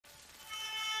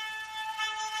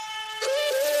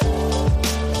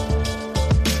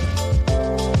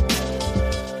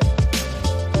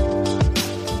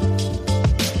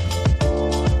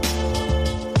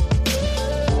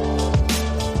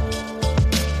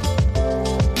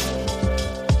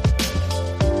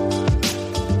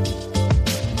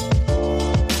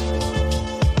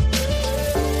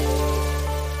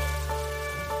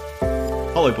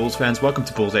Hello Bulls fans, welcome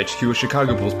to Bulls HQ, a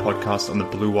Chicago Bulls podcast on the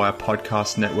Blue Wire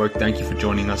Podcast Network. Thank you for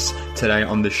joining us today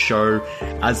on the show.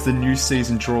 As the new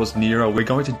season draws nearer, we're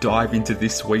going to dive into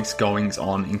this week's goings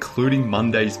on, including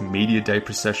Monday's Media Day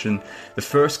procession, the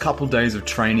first couple days of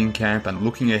training camp, and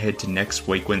looking ahead to next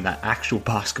week when that actual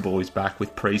basketball is back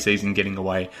with preseason getting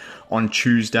away on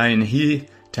Tuesday. And here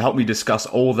to help me discuss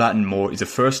all that and more is a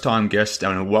first-time guest,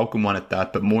 and a welcome one at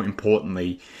that, but more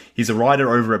importantly, he's a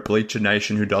writer over at Bleacher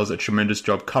Nation who does a tremendous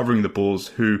job covering the Bulls,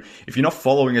 who, if you're not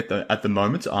following it at the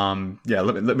moment,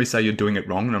 let me say you're doing it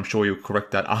wrong, and I'm sure you'll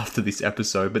correct that after this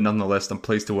episode, but nonetheless, I'm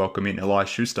pleased to welcome in Elias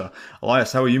Schuster.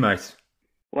 Elias, how are you, mate?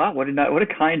 Wow, what a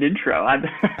kind intro.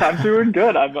 I'm doing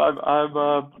good. I'm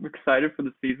excited for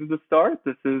the season to start.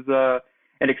 This is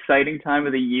an exciting time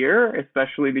of the year,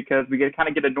 especially because we get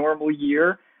a normal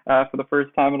year for the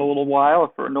first time in a little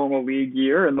while, for a normal league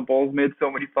year, and the Bulls made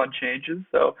so many fun changes.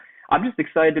 So I'm just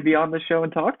excited to be on the show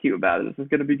and talk to you about it. This is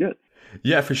going to be good.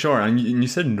 Yeah, for sure. And you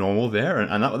said normal there,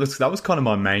 and that was kind of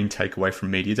my main takeaway from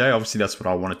Media Day. Obviously, that's what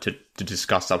I wanted to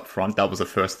discuss up front. That was the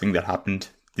first thing that happened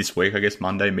this week, I guess.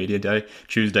 Monday, Media Day,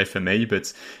 Tuesday for me,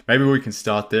 but maybe we can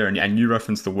start there. And you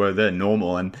referenced the word there,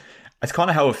 normal, and it's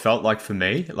kind of how it felt like for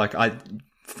me. Like I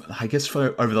guess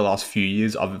for over the last few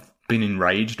years, I've been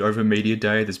enraged over Media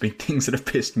Day. There's been things that have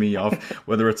pissed me off,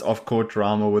 whether it's off-court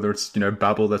drama, whether it's,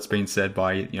 babble that's been said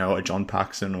by, a John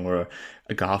Paxson or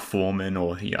a Gar Foreman,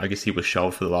 or I guess he was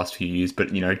shelved for the last few years.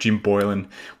 But, Jim Boylan,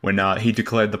 when he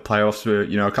declared the playoffs for,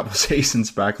 a couple of seasons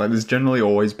back, like there's generally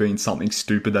always been something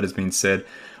stupid that has been said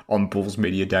on Bulls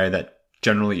Media Day that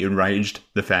generally enraged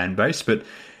the fan base. But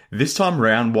this time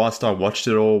around, whilst I watched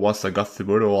it all, whilst I got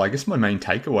through it all, I guess my main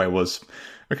takeaway was,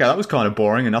 okay, that was kind of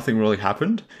boring and nothing really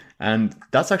happened. And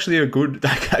that's actually a good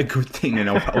thing and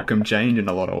a welcome change in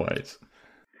a lot of ways.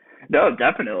 No,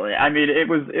 definitely. I mean,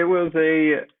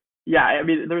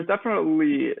 there's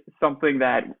definitely something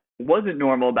that wasn't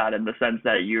normal about it in the sense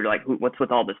that you're like, what's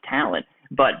with all this talent?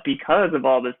 But because of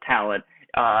all this talent,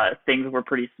 things were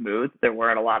pretty smooth. There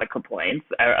weren't a lot of complaints.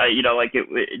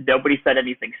 Nobody said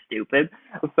anything stupid.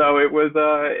 So it was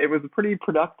a pretty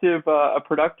productive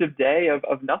day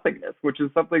of nothingness, which is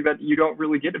something that you don't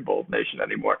really get in Bulls Nation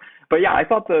anymore. But yeah, I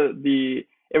thought it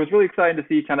was really exciting to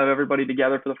see kind of everybody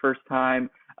together for the first time.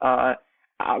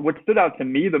 What stood out to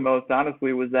me the most,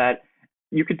 honestly, was that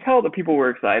you could tell that people were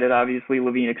excited. Obviously,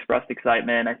 Levine expressed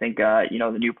excitement. I think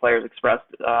the new players expressed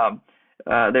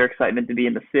their excitement to be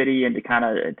in the city and to kind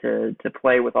of to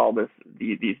play with all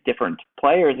these different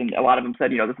players. And a lot of them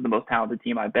said, this is the most talented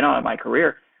team I've been on in my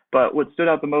career. But what stood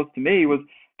out the most to me was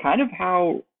kind of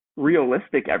how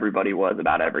realistic everybody was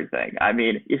about everything. I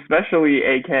mean, especially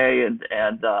AK and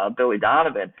Billy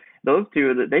Donovan. Those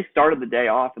two, they started the day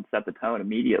off and set the tone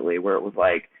immediately, where it was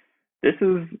like, this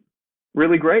is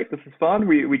really great. This is fun.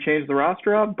 We changed the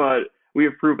roster up, but we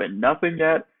have proven nothing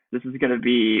yet. This is going to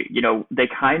be, they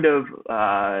kind of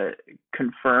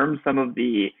confirmed some of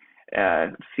the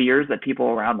fears that people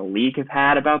around the league have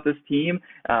had about this team,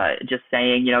 just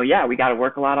saying, we got to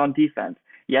work a lot on defense.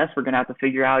 Yes, we're going to have to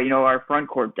figure out, our front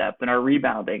court depth and our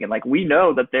rebounding. And we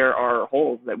know that there are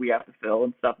holes that we have to fill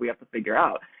and stuff we have to figure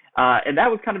out. And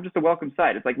that was kind of just a welcome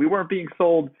sight. It's like we weren't being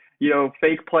sold,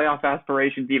 fake playoff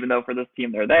aspirations, even though for this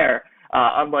team they're there.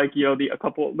 Unlike, the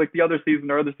other season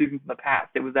or other seasons in the past.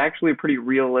 It was actually a pretty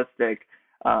realistic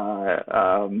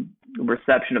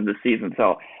reception of the season.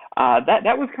 So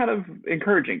that was kind of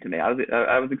encouraging to me. I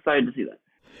was excited to see that.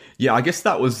 Yeah, I guess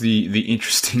that was the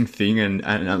interesting thing. And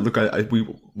look,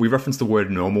 we referenced the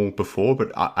word normal before,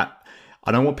 but I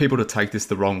don't want people to take this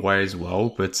the wrong way as well.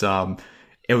 But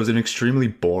it was an extremely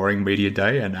boring Media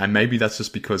Day, and maybe that's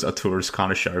just because Arturas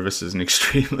kind of showed us as an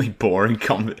extremely boring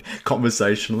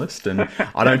conversationalist, and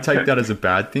I don't take that as a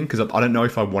bad thing, because I don't know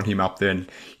if I want him up there and,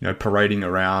 parading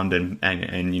around and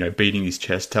beating his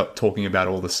chest, talking about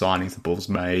all the signings the Bulls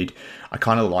made. I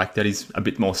kind of like that he's a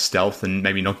bit more stealth and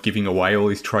maybe not giving away all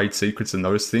his trade secrets and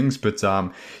those things, but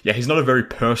he's not a very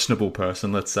personable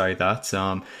person, let's say that,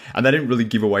 and they didn't really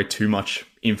give away too much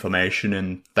information,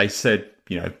 and they said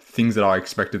things that I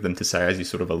expected them to say, as you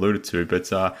sort of alluded to. But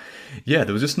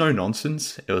there was just no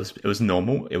nonsense. It was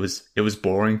normal. It was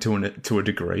boring to a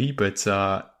degree. But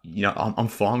I'm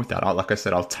fine with that. Like I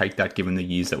said, I'll take that given the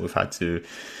years that we've had to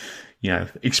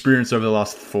experience over the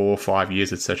last 4 or 5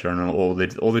 years, etc., and all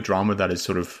the drama that has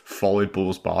sort of followed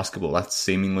Bulls basketball. That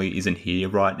seemingly isn't here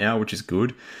right now, which is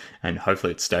good. And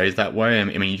hopefully it stays that way. I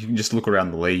mean, you can just look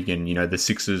around the league, and the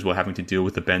Sixers were having to deal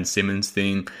with the Ben Simmons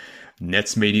thing.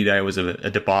 Nets Media Day was a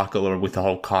debacle with the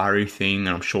whole Kyrie thing, and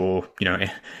I'm sure,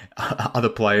 other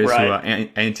players who are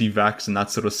anti-vax and that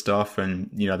sort of stuff, and,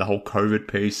 the whole COVID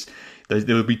piece.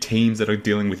 there will be teams that are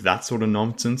dealing with that sort of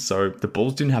nonsense. So the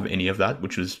Bulls didn't have any of that,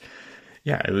 which was,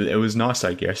 yeah, it was nice,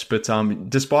 I guess. But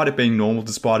despite it being normal,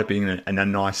 despite it being a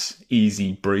nice,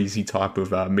 easy, breezy type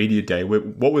of media day,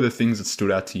 what were the things that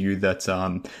stood out to you that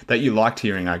that you liked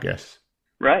hearing, I guess?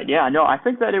 Right. Yeah. No, I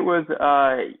think that it was.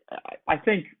 I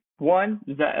think one.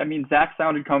 I mean, Zach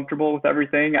sounded comfortable with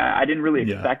everything. I didn't really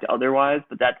Yeah. expect otherwise,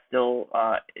 but that's still.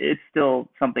 It's still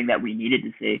something that we needed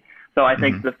to see. So I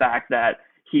think Hmm. the fact that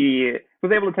he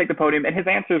was able to take the podium and his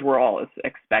answers were all as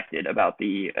expected about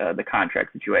the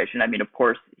contract situation. I mean, of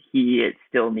course, he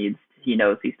still needs. He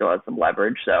knows he still has some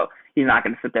leverage, so he's not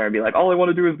going to sit there and be like, all I want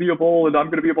to do is be a bull and I'm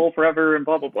going to be a bull forever and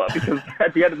blah blah blah. Because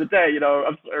at the end of the day,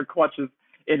 or clutches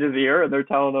in his ear and they're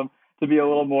telling him to be a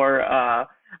little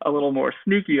more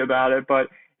sneaky about it. But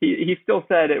he still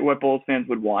said it what Bulls fans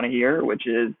would want to hear, which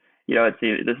is,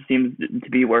 this seems to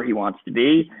be where he wants to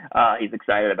be. He's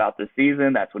excited about this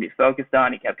season. That's what he's focused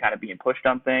on. He kept kind of being pushed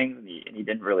on things, and he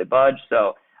didn't really budge.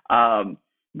 So,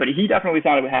 but he definitely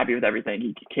sounded happy with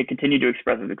everything. He continued to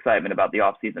express his excitement about the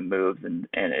offseason moves, and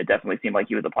it definitely seemed like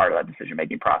he was a part of that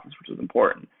decision-making process, which was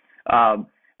important.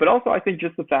 But also, I think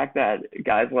just the fact that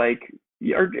guys like,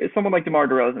 or someone like DeMar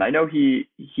DeRozan, I know it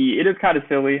is kind of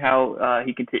silly how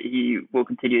he will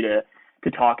continue to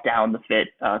talk down the fit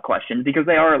questions, because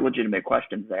they are legitimate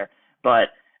questions there. But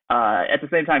at the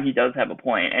same time, he does have a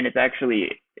point, and it's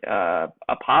actually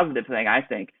a positive thing, I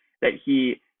think, that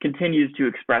he continues to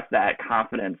express that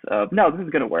confidence of, no, this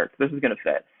is going to work, this is going to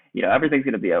fit, everything's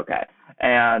going to be okay.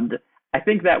 And I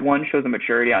think that one shows a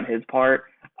maturity on his part,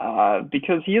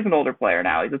 because he is an older player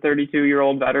now. He's a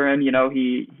 32-year-old veteran.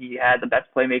 He had the best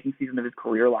playmaking season of his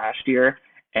career last year,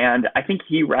 and I think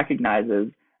he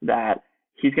recognizes that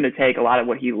he's going to take a lot of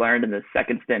what he learned in the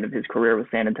second stint of his career with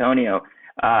San Antonio,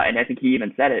 and I think he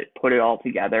even said it, put it all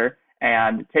together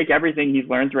and take everything he's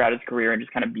learned throughout his career and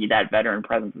just kind of be that veteran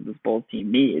presence that this Bulls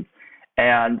team needs.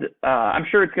 And I'm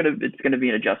sure it's gonna be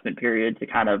an adjustment period to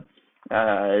kind of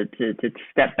to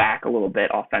step back a little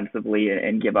bit offensively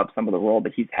and give up some of the role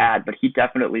that he's had, but he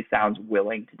definitely sounds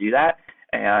willing to do that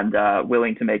and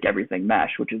willing to make everything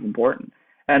mesh, which is important.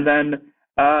 And then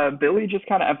Billy just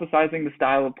kind of emphasizing the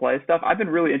style of play stuff. I've been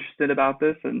really interested about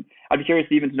this, and I'd be curious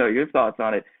even to know your thoughts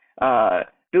on it.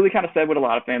 Billy kind of said what a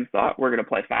lot of fans thought: we're going to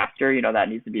play faster. That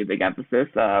needs to be a big emphasis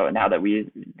now that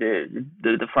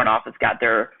the front office got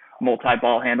their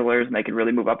multi-ball handlers and they can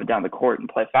really move up and down the court and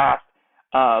play fast.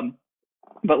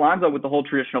 But Lonzo, with the whole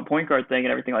traditional point guard thing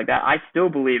and everything like that, I still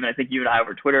believe, and I think you and I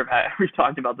over Twitter we've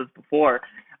talked about this before,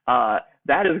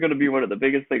 that is going to be one of the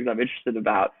biggest things I'm interested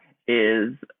about,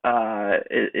 is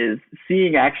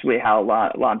seeing actually how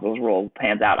Lonzo's role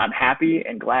pans out. I'm happy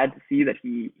and glad to see that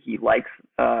he likes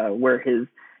where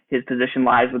his position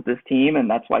lies with this team, and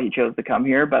that's why he chose to come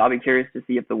here. But I'll be curious to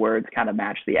see if the words kind of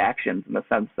match the actions, in the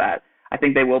sense that I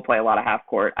think they will play a lot of half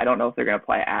court. I don't know if they're going to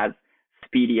play as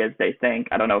speedy as they think.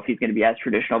 I don't know if he's going to be as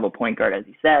traditional of a point guard as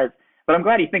he says, but I'm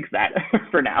glad he thinks that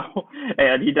for now.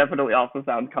 And he definitely also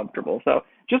sounds comfortable. So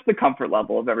just the comfort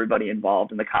level of everybody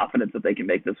involved and the confidence that they can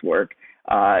make this work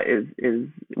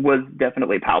was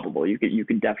definitely palpable. You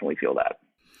could definitely feel that.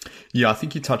 Yeah, I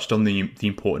think you touched on the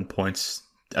important points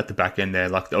at the back end there,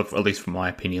 like, at least from my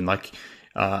opinion. Like,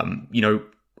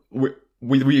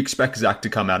 we expect Zach to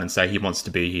come out and say he wants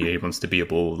to be here, he wants to be a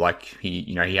Bull. Like,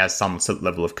 he has some sort of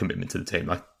level of commitment to the team.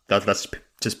 Like, that's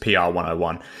just PR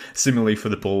 101. Similarly for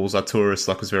the Bulls, Arturis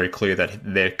was very clear that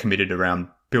they're committed around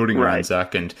building around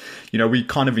Zach, and we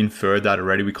kind of inferred that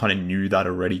already. We kind of knew that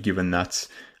already, given that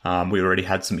we already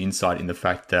had some insight in the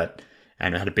fact that,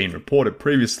 and it had been reported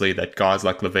previously, that guys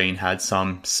like Levine had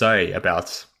some say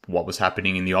about what was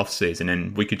happening in the offseason,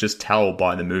 and we could just tell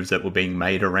by the moves that were being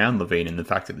made around Levine and the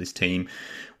fact that this team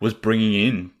was bringing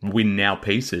in win-now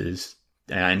pieces.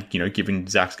 And, given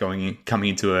Zach's coming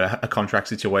into a contract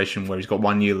situation where he's got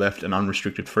 1 year left, an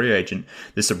unrestricted free agent,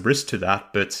 there's some risk to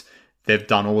that, but they've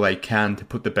done all they can to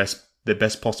put the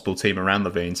best possible team around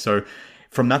Levine. So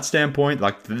from that standpoint,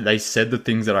 like, they said the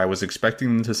things that I was expecting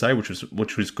them to say,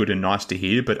 which was good and nice to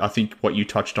hear. But I think what you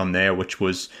touched on there, which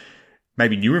was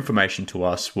maybe new information to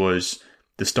us, was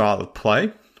the style of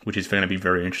play, which is going to be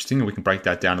very interesting. And we can break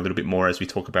that down a little bit more as we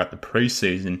talk about the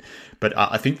preseason. But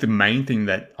I think the main thing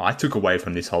that I took away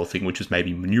from this whole thing, which was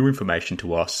maybe new information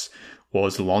to us,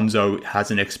 was Lonzo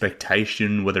has an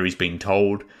expectation, whether he's being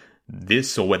told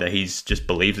this or whether he's just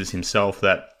believes this himself,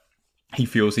 that he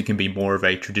feels he can be more of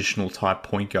a traditional type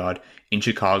point guard in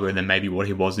Chicago than maybe what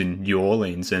he was in New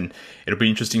Orleans. And it'll be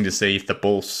interesting to see if the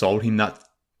Bulls sold him that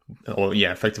or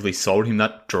yeah, effectively sold him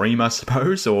that dream, I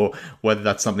suppose, or whether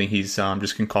that's something he's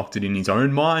just concocted in his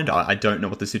own mind. I don't know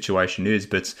what the situation is,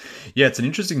 but yeah, it's an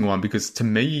interesting one because to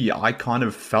me, I kind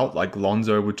of felt like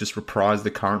Lonzo would just reprise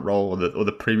the current role or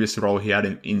the previous role he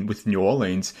had in with New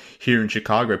Orleans here in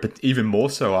Chicago, but even more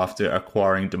so after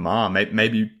acquiring DeMar.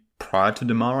 Maybe prior to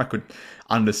DeMar, I could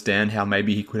understand how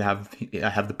maybe he could have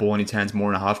the ball in his hands more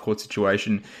in a half court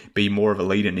situation, be more of a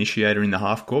lead initiator in the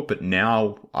half court. But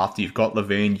now, after you've got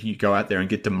Levine, you go out there and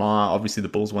get DeMar. Obviously, the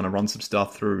Bulls want to run some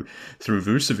stuff through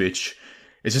Vucevic.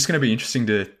 It's just going to be interesting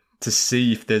to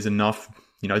see if there's enough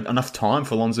time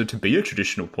for Lonzo to be a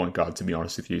traditional point guard. To be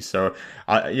honest with you, so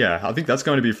I think that's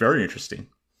going to be very interesting.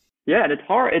 Yeah, and it's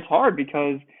hard. It's hard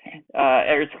because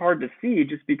it's hard to see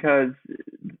just because,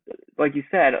 like you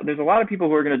said, there's a lot of people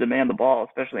who are going to demand the ball,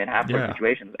 especially in half-court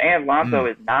situations. And Lonzo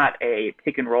is not a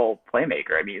pick-and-roll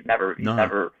playmaker. I mean, he's never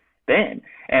been.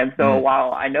 And so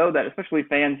while I know that, especially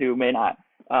fans who may not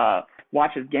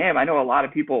watch his game, I know a lot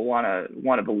of people want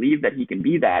to believe that he can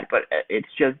be that. But it's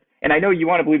just, and I know you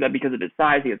want to believe that because of his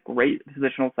size. He has great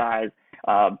positional size.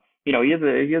 He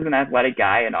is an athletic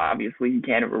guy, and obviously he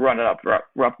can run up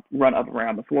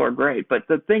around the floor great. But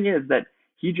the thing is that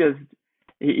he's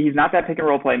not that pick and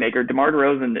roll playmaker. DeMar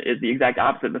DeRozan is the exact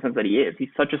opposite in the sense that he is. He's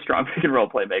such a strong pick and roll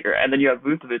playmaker. And then you have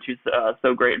Vucevic, who's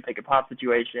so great in pick and pop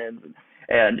situations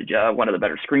and one of the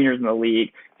better screeners in the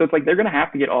league. So it's like they're going to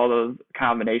have to get all those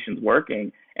combinations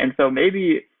working. And so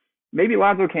maybe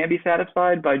Lonzo can be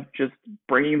satisfied by just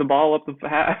bringing the ball up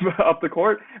the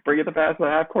court, bring it past the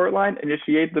half court line,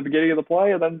 initiate the beginning of the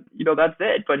play, and then that's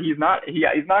it. But he's not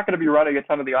going to be running a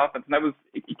ton of the offense. And I was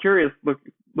curious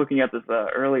looking at this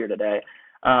earlier today.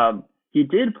 He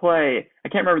did play, I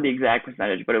can't remember the exact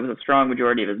percentage, but it was a strong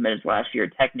majority of his minutes last year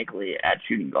technically at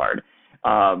shooting guard.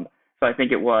 So I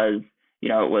think it was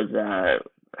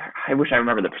I wish I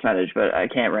remember the percentage, but I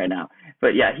can't right now.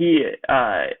 But yeah,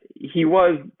 he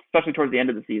was, especially towards the end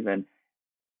of the season,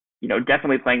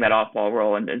 definitely playing that off-ball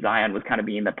role, and Zion was kind of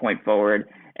being the point forward.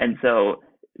 And so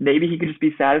maybe he could just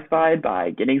be satisfied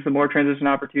by getting some more transition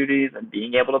opportunities and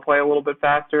being able to play a little bit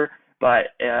faster.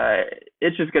 But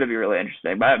it's just going to be really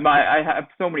interesting. I have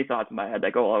so many thoughts in my head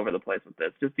that go all over the place with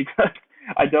this, just because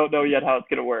I don't know yet how it's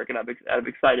going to work, and I'm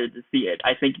excited to see it.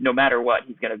 I think no matter what,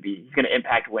 he's going to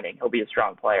impact winning. He'll be a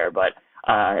strong player, but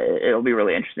it'll be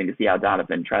really interesting to see how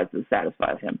Donovan tries to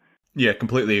satisfy him. Yeah,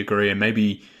 completely agree. And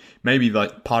maybe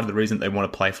like part of the reason they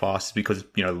want to play fast is because,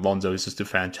 Lonzo is just a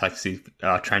fantastic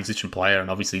transition player. And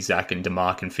obviously Zach and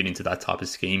DeMar can fit into that type of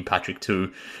scheme, Patrick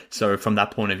too. So from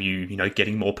that point of view,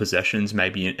 getting more possessions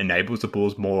maybe enables the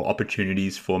Bulls more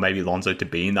opportunities for maybe Lonzo to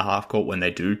be in the half court when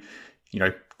they do,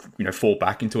 fall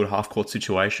back into a half court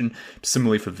situation.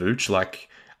 Similarly for Vooch, like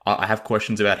I have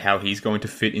questions about how he's going to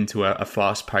fit into a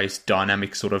fast-paced,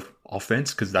 dynamic sort of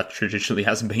offense, because that traditionally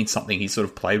hasn't been something he's sort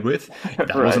of played with.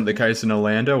 That Right. wasn't the case in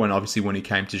Orlando, and obviously when he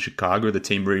came to Chicago, the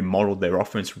team remodeled their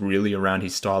offense really around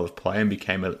his style of play and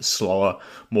became a slower,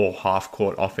 more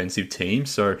half-court offensive team.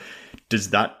 So does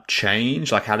that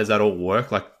change? Like, how does that all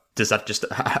work? Like, does that just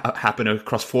happen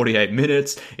across 48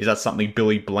 minutes? Is that something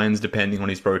Billy blends depending on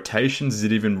his rotations? Is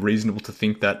it even reasonable to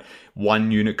think that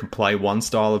one unit can play one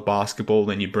style of basketball,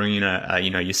 then you bring in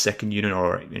your second unit,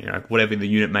 or whatever the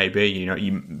unit may be,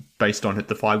 you based on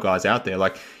the five guys out there?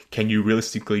 Like, can you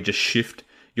realistically just shift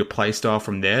your play style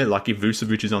from there? Like, if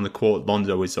Vucevic is on the court,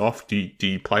 Lonzo is off. Do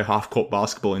you play half court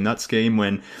basketball in that scheme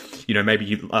when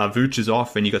maybe Vooch is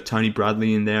off and you got Tony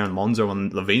Bradley in there and Lonzo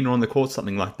and Levine are on the court,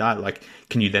 something like that? Like,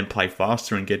 can you then play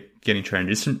faster and get in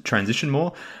transition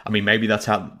more? I mean, maybe that's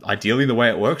how ideally the way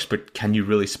it works, but can you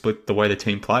really split the way the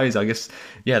team plays? I guess,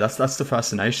 yeah, that's the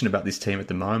fascination about this team at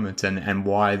the moment, and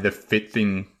why the fit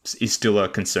thing is still a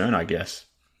concern, I guess.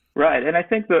 Right, and I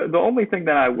think the only thing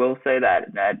that I will say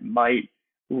that might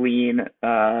lean,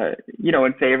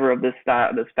 in favor of this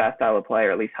fast style of play,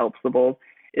 or at least helps the Bulls,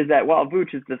 is that while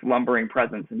Vooch is this lumbering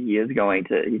presence and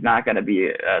he's not going to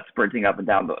be sprinting up and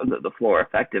down the floor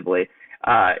effectively,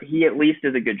 he at least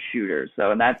is a good shooter.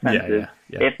 So in that sense,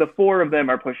 if the four of them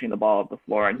are pushing the ball up the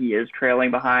floor and he is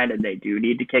trailing behind and they do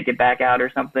need to kick it back out or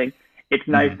something, it's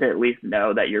nice to at least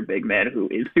know that your big man, who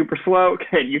is super slow,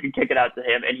 and you can kick it out to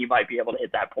him and he might be able to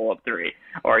hit that pull-up three,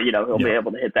 or he'll be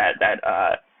able to hit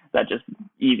that just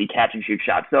easy catch and shoot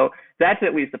shot. So that's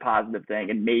at least a positive thing,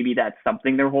 and maybe that's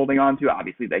something they're holding on to.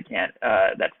 Obviously they can't,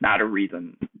 that's not a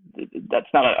reason, that's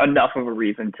not enough of a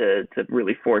reason to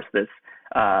really force this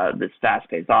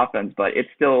fast-paced offense, but it's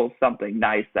still something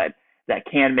nice that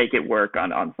can make it work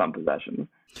on some possessions.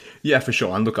 Yeah, for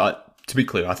sure. And look, to be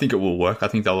clear, I think it will work. I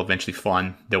think they'll eventually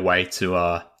find their way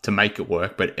to make it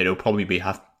work, but it'll probably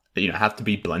have to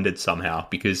be blended somehow,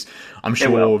 because I'm It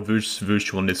will. sure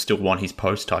Vuce will still want his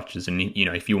post touches, and if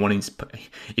if he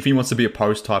wants to be a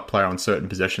post type player on certain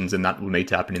possessions, then that will need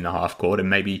to happen in the half court, and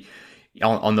maybe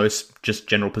on those just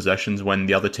general possessions when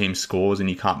the other team scores and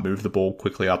you can't move the ball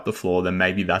quickly up the floor, then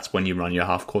maybe that's when you run your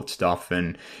half court stuff,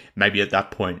 and maybe at that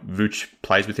point Vooch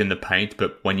plays within the paint,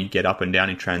 but when you get up and down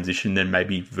in transition, then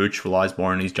maybe Vooch relies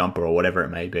more on his jumper or whatever it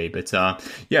may be. But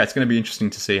yeah, it's going to be interesting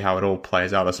to see how it all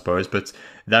plays out, I suppose. But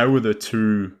they were the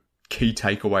two key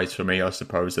takeaways for me, I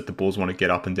suppose, that the Bulls want to get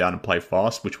up and down and play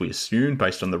fast, which we assumed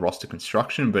based on the roster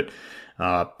construction, but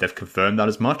they've confirmed that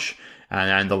as much.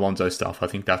 And the Lonzo stuff, I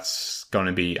think that's going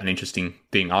to be an interesting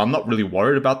thing. I'm not really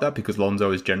worried about that because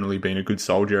Lonzo has generally been a good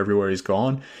soldier everywhere he's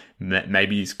gone.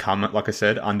 Maybe he's come, like I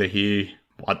said, under here.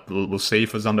 We'll see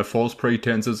if it's under false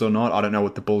pretenses or not. I don't know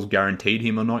what the Bulls guaranteed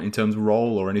him or not in terms of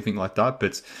role or anything like that.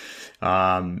 But,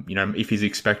 if he's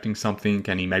expecting something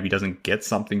and he maybe doesn't get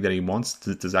something that he wants,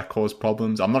 does that cause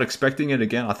problems? I'm not expecting it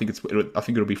again. I think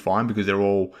it'll be fine because they're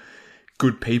all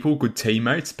good people, good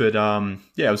teammates, but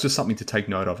yeah, it was just something to take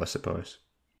note of, I suppose.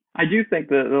 I do think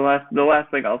the last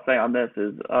thing I'll say on this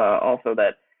is also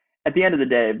that at the end of the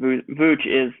day, Vooch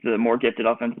is the more gifted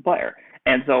offensive player,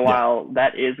 and so Yeah, while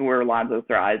that is where Lonzo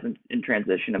thrives in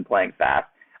transition and playing fast,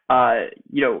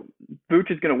 Vooch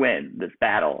is going to win this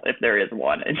battle if there is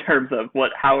one in terms of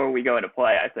how are we going to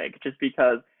play. I think just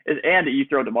because and you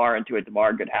throw DeMar into it,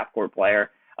 DeMar, good half court player.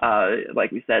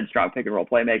 Like we said, strong pick and roll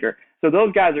playmaker. So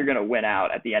those guys are going to win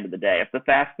out at the end of the day. If the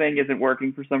fast thing isn't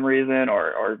working for some reason,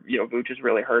 or Vooch is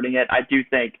really hurting it, I do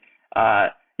think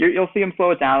you'll see him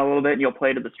slow it down a little bit, and you'll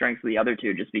play to the strengths of the other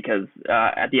two, just because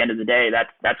at the end of the day,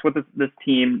 that's what this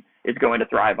team is going to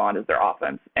thrive on, is their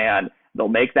offense, and they'll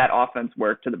make that offense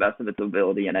work to the best of its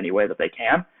ability in any way that they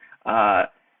can.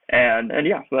 And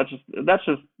yeah, so that's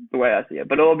just the way I see it.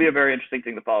 But it'll be a very interesting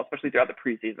thing to follow, especially throughout the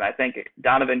preseason. I think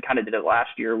Donovan kind of did it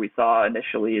last year. We saw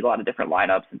initially a lot of different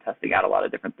lineups and testing out a lot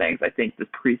of different things. I think this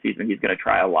preseason he's going to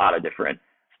try a lot of different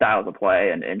styles of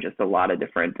play and just a lot of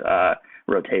different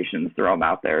rotations, throw them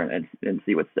out there and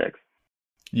see what sticks.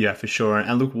 yeah, for sure.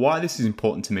 And look, why this is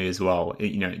important to me as well,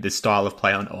 the style of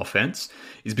play on offense,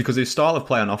 is because the style of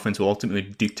play on offense will ultimately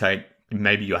dictate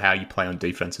maybe how you play on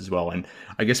defense as well. And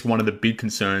I guess one of the big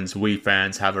concerns we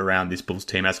fans have around this Bulls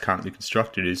team as currently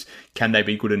constructed is, can they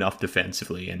be good enough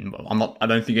defensively? And I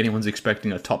don't think anyone's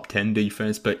expecting a top 10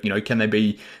 defense, but can they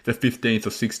be the 15th or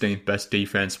 16th best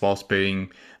defense whilst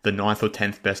being the 9th or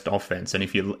 10th best offense? And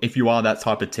if you are that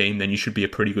type of team, then you should be a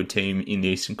pretty good team in the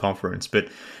Eastern Conference. But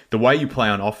the way you play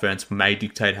on offense may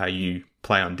dictate how you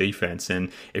play on defense.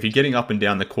 And if you're getting up and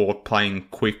down the court, playing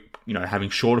quick, having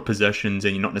shorter possessions,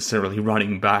 and you're not necessarily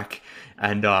running back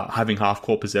and having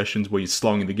half-court possessions where you're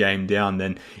slowing the game down,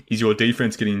 then is your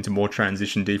defense getting into more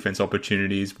transition defense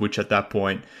opportunities, which at that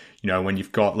point, when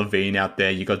you've got Levine out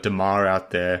there, you've got DeMar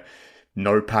out there,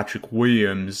 no Patrick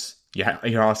Williams,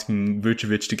 you're asking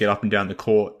Vucevic to get up and down the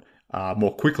court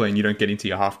more quickly, and you don't get into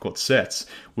your half-court sets,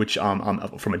 which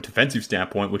from a defensive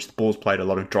standpoint, which the Bulls played a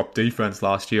lot of drop defense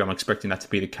last year, I'm expecting that to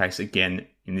be the case again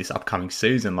in this upcoming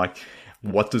season. Like,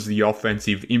 what does the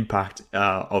offensive impact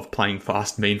of playing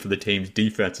fast mean for the team's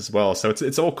defense as well? So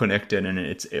it's all connected, and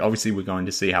it's obviously we're going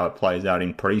to see how it plays out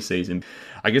in preseason.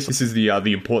 I guess this is the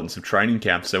importance of training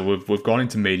camp. So we've gone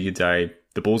into media day.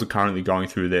 The Bulls are currently going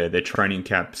through their training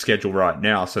camp schedule right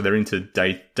now, so they're into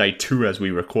day 2 as we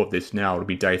record this now. It'll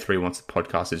be day 3 once the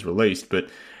podcast is released.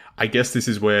 But I guess this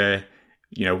is where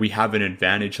we have an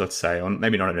advantage, let's say, or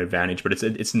maybe not an advantage, but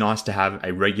it's nice to have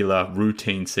a regular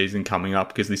routine season coming up,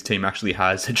 because this team actually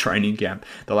has a training camp.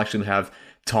 They'll actually have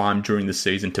time during the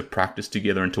season to practice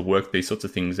together and to work these sorts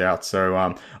of things out. So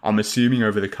I'm assuming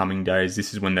over the coming days,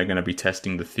 this is when they're going to be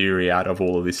testing the theory out of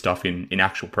all of this stuff in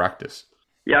actual practice.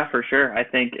 Yeah, for sure. I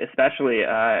think especially,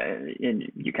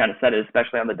 you kind of said it,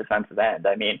 especially on the defensive end.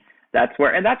 I mean, that's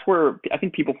where I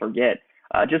think people forget,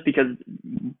 just because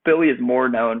Billy is more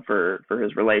known for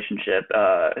his relationships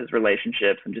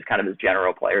and just kind of his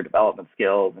general player development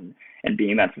skills and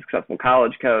being that successful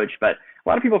college coach. But a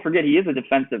lot of people forget he is a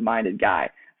defensive minded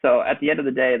guy. So at the end of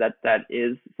the day, that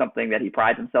is something that he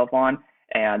prides himself on.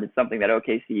 And it's something that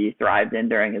OKC thrived in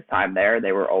during his time there.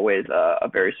 They were always a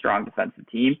very strong defensive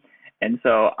team. And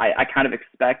so I kind of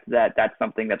expect that that's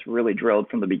something that's really drilled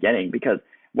from the beginning, because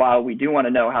while we do want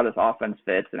to know how this offense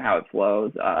fits and how it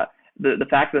flows, the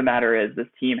fact of the matter is this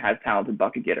team has talented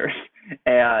bucket getters.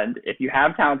 And if you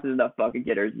have talented enough bucket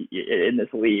getters in this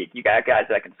league, you got guys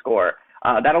that can score,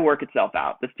 that'll work itself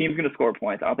out. This team's going to score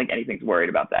points. I don't think anything's worried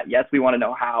about that. Yes, we want to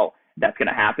know how that's going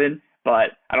to happen,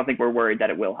 but I don't think we're worried that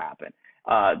it will happen.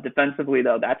 Defensively,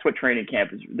 though, that's what training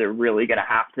camp is. They're really going to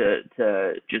have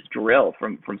to just drill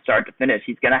from start to finish.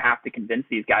 He's going to have to convince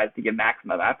these guys to give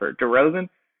maximum effort. DeRozan,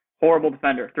 horrible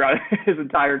defender throughout his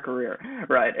entire career,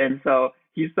 right? And so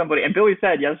he's somebody. And Billy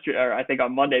said yesterday, or I think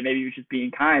on Monday, maybe he was just being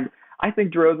kind. I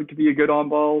think DeRozan could be a good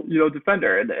on-ball,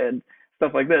 defender and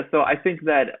stuff like this. So I think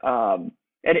that,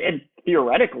 and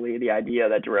theoretically, the idea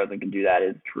that DeRozan can do that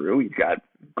is true. He's got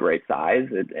great size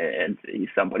and he's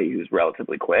somebody who's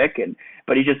relatively quick,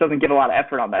 but he just doesn't give a lot of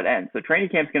effort on that end. So training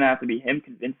camp's going to have to be him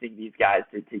convincing these guys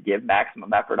to give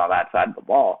maximum effort on that side of the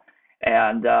ball,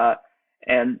 and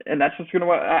that's just going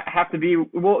to have to be.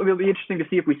 Well, it'll be interesting to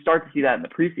see if we start to see that in the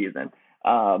preseason,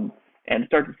 and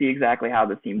start to see exactly how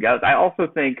this team goes. I also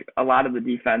think a lot of the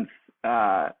defense.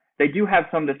 They do have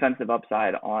some defensive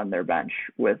upside on their bench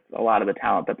with a lot of the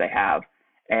talent that they have.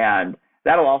 And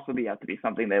that'll also have to be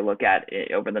something they look at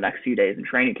over the next few days in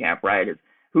training camp, right? Is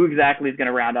who exactly is going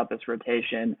to round up this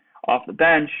rotation off the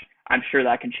bench. I'm sure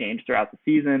that can change throughout the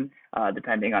season,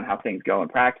 depending on how things go in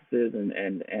practices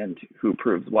and who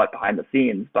proves what behind the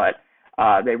scenes. But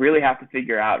they really have to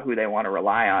figure out who they want to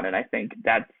rely on. And I think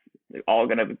that's all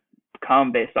going to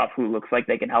come based off who looks like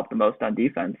they can help the most on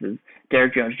defense. Is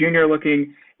Derrick Jones Jr.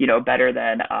 looking, better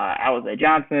than Alize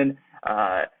Johnson,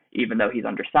 even though he's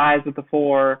undersized with the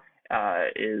 4,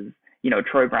 is,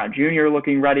 Troy Brown Jr.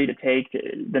 looking ready to take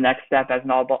the next step as an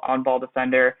on-ball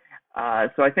defender.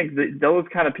 So I think those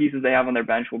kind of pieces they have on their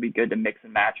bench will be good to mix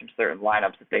and match in certain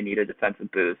lineups if they need a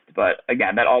defensive boost. But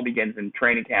again, that all begins in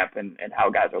training camp and how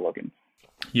guys are looking.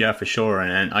 Yeah, for sure.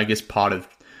 And I guess part of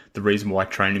the reason why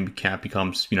training camp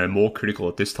becomes, more critical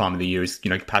at this time of the year is,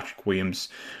 Patrick Williams,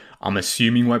 I'm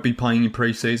assuming won't be playing in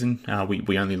preseason.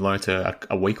 We only learnt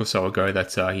a week or so ago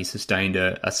that he sustained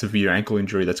a severe ankle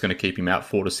injury that's going to keep him out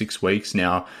 4 to 6 weeks.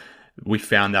 Now, we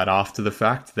found that after the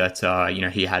fact that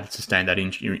he had sustained that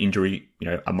injury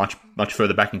a much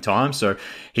further back in time, so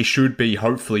he should be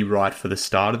hopefully right for the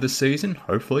start of the season.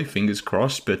 Hopefully, fingers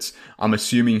crossed. But I'm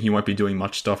assuming he won't be doing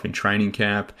much stuff in training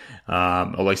camp,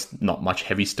 at least not much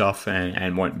heavy stuff,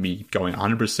 and won't be going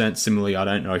 100%. Similarly, I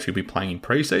don't know if he'll be playing in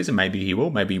preseason. Maybe he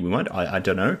will. Maybe we won't. I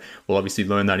don't know. We'll obviously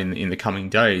learn that in the coming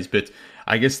days. But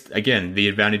I guess, again, the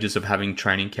advantages of having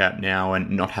training camp now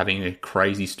and not having a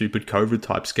crazy, stupid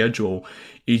COVID-type schedule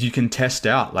is you can test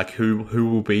out, like, who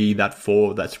will be that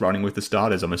 4 that's running with the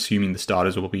starters. I'm assuming the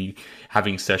starters will be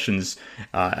having sessions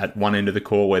at one end of the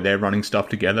court where they're running stuff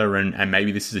together, and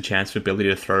maybe this is a chance for Billy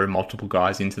to throw multiple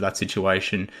guys into that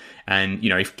situation. And,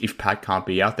 if Pat can't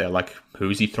be out there, like,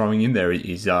 who's he throwing in there?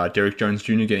 Is Derrick Jones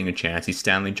Jr. getting a chance? Is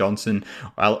Stanley Johnson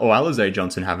or Alize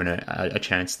Johnson having a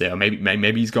chance there?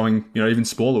 Maybe he's going, even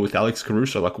smaller with Alex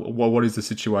Caruso. Like, what is the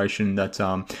situation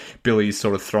that Billy is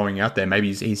sort of throwing out there?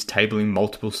 Maybe he's tabling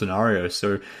multiple scenarios.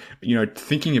 So,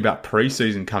 thinking about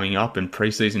preseason coming up, and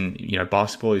preseason,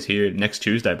 basketball is here next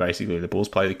Tuesday, basically. The Bulls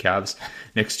play the Cavs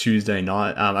next Tuesday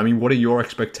night. What are your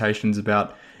expectations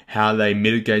about how they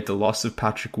mitigate the loss of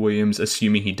Patrick Williams,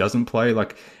 assuming he doesn't play?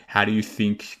 Like, how do you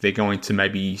think they're going to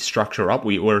maybe structure up?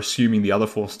 We're assuming the other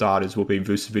 4 starters will be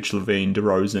Vucevic, Levine,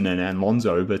 DeRozan, and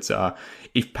Lonzo. But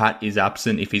if Pat is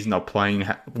absent, if he's not playing,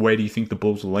 where do you think the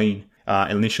Bulls lean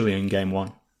initially in Game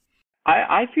 1?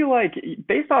 I feel like,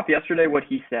 based off yesterday what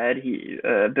he said,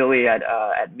 Billy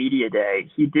at Media Day,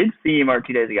 he did seem, or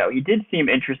 2 days ago, he did seem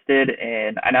interested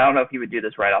in, and I don't know if he would do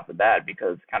this right off the bat,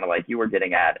 because kind of like you were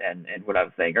getting at and what I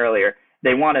was saying earlier,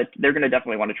 they're going to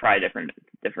definitely want to try different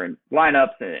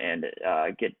lineups and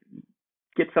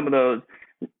get some of those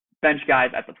bench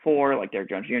guys at the 4, like Derrick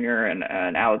Jones Jr. and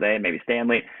Alize and maybe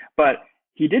Stanley. But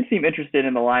he did seem interested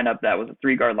in the lineup that was a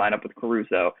 3-guard lineup with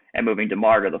Caruso and moving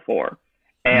DeMar to the 4.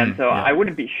 And so I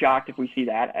wouldn't be shocked if we see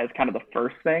that as kind of the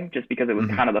first thing, just because it was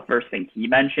kind of the first thing he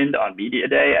mentioned on Media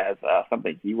Day as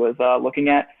something he was looking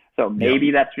at. So maybe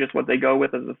that's just what they go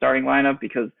with as the starting lineup,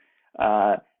 because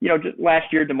just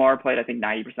last year DeMar played, I think,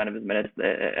 90% of his minutes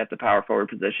at the power forward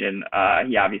position.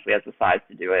 He obviously has the size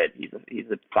to do it. He's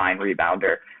a fine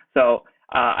rebounder. So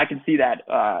I can see that.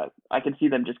 I can see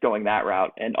them just going that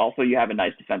route. And also, you have a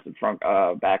nice defensive front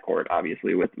backcourt,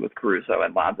 obviously, with Caruso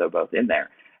and Lonzo both in there.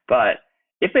 But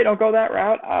if they don't go that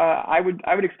route, I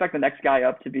would expect the next guy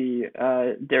up to be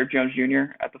Derrick Jones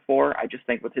Jr. at the 4. I just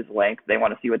think with his length, they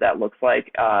want to see what that looks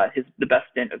like. The best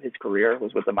stint of his career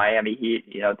was with the Miami Heat,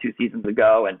 2 seasons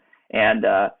ago, and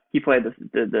he played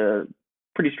the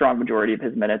pretty strong majority of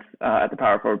his minutes at the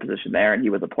power forward position there, and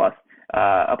he was a plus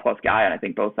guy on, I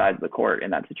think, both sides of the court in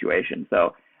that situation.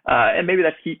 So, and maybe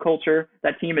that's Heat culture.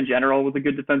 That team in general was a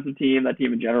good defensive team. That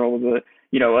team in general was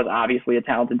was obviously a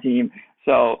talented team.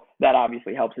 So that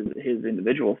obviously helps his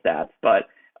individual stats. But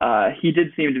he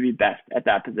did seem to be best at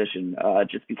that position,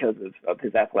 just because of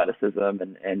his athleticism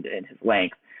and his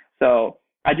length. So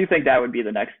I do think that would be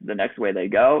the next way they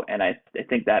go, and I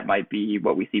think that might be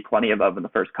what we see plenty of in the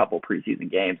first couple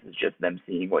preseason games, is just them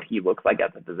seeing what he looks like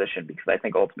at the position. Because I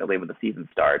think ultimately when the season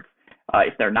starts,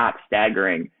 if they're not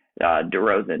staggering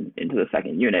DeRozan into the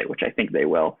second unit, which I think they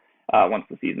will once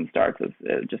the season starts,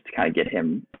 just to kind of get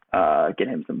him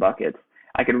some buckets.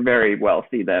 I could very well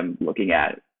see them looking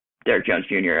at Derrick Jones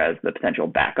Jr. as the potential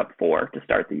backup four to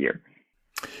start the year.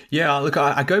 Yeah, look,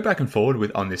 I go back and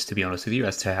forward on this, to be honest with you,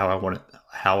 as to how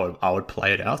I would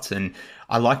play it out. And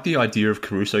I like the idea of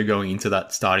Caruso going into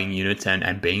that starting unit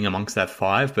and being amongst that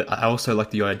five, but I also like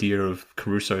the idea of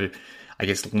Caruso, I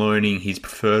guess, learning his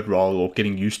preferred role or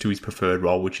getting used to his preferred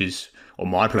role, which is, or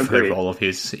my preferred role of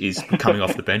his is coming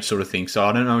off the bench sort of thing. So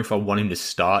I don't know if I want him to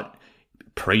start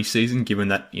preseason, given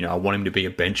that, I want him to be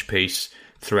a bench piece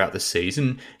throughout the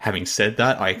season. Having said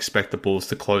that, I expect the Bulls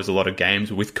to close a lot of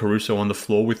games with Caruso on the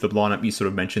floor, with the lineup you sort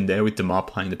of mentioned there, with DeMar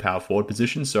playing the power forward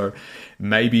position. So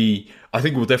maybe, I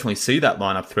think we'll definitely see that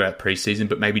lineup throughout preseason,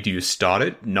 but maybe do you start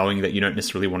it, knowing that you don't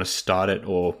necessarily want to start it,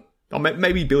 or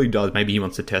maybe Billy does, maybe he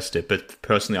wants to test it, but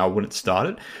personally I wouldn't start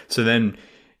it. So then,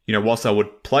 whilst I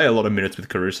would play a lot of minutes with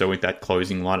Caruso with that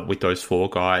closing lineup with those four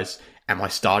guys, am I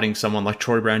starting someone like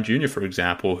Troy Brown Jr., for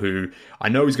example, who I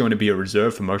know is going to be a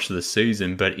reserve for most of the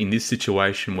season, but in this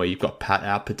situation where you've got Pat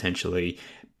out potentially,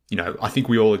 I think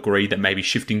we all agree that maybe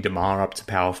shifting DeMar up to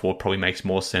power forward probably makes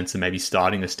more sense than maybe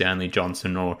starting a Stanley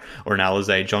Johnson or an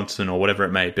Alize Johnson or whatever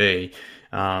it may be.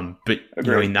 But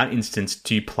in that instance,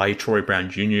 do you play Troy Brown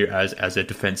Jr. as a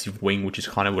defensive wing, which is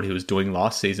kind of what he was doing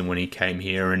last season when he came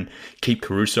here, and keep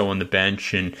Caruso on the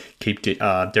bench and keep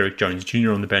Derrick Jones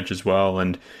Jr. on the bench as well?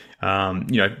 And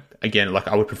again, like,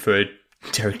 I would prefer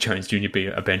Derrick Jones Jr. be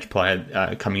a bench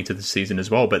player coming into the season as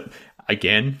well. But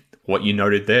again, what you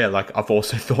noted there, like, I've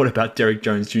also thought about Derrick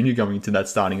Jones Jr. going into that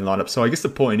starting lineup. So I guess the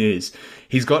point is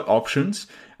he's got options.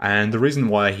 And the reason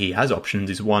why he has options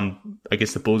is, one, I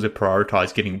guess the Bulls have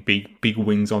prioritized getting big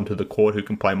wings onto the court who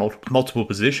can play multiple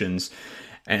positions.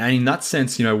 And in that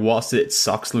sense, whilst it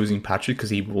sucks losing Patrick,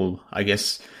 because he will, I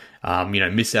guess,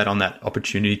 miss out on that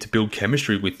opportunity to build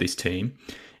chemistry with this team.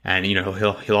 And,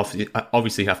 he'll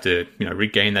obviously have to,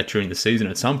 regain that during the season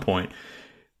at some point.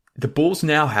 The Bulls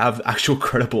now have actual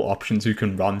credible options who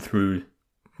can run through,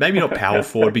 maybe not power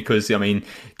forward, because,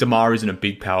 DeMar isn't a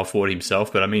big power forward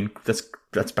himself, but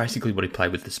that's basically what he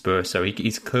played with the Spurs. So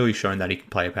he's clearly shown that he can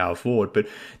play a power forward. But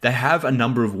they have a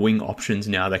number of wing options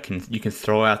now that you can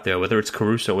throw out there, whether it's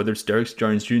Caruso, whether it's Derrick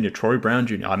Jones Jr., Troy Brown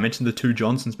Jr. I mentioned the two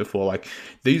Johnsons before. Like,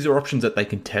 these are options that they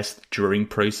can test during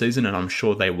preseason, and I'm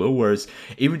sure they will. Whereas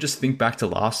even just think back to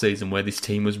last season, where this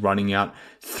team was running out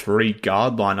 3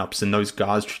 guard lineups, and those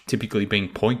guards typically being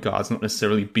point guards, not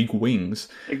necessarily big wings.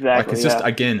 Exactly. Like, it's just,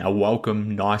 again, a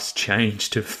welcome, nice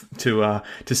change to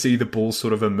see the Bulls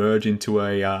sort of emerge into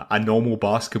a normal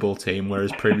basketball team,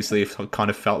 whereas previously it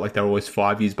kind of felt like they were always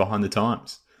 5 years behind the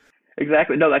times.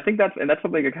 Exactly. No, I think that's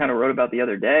something I kind of wrote about the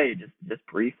other day, just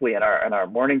briefly in our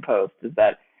morning post, is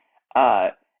that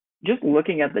just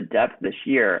looking at the depth this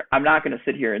year, I'm not going to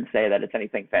sit here and say that it's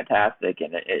anything fantastic,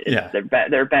 and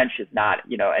their bench is not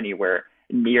anywhere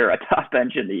near a top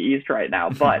bench in the East right now.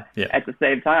 But at the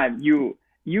same time, you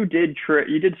did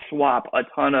swap a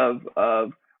ton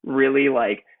of really,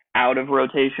 like, out of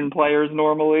rotation players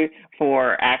normally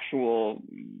for actual,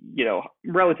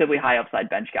 relatively high upside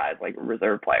bench guys, like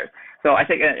reserve players. So I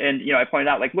think, and I pointed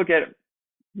out, like, look at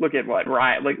what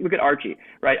Ryan, like, look at Archie,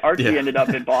 right? Archie ended up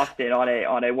in Boston on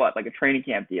a training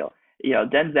camp deal.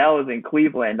 Denzel is in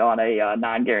Cleveland on a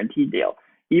non-guaranteed deal.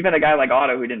 Even a guy like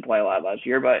Otto, who didn't play a lot last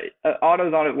year, but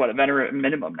Otto's on a veteran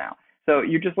minimum now. So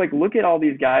you just, like, look at all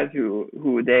these guys who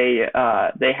they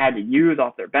had to use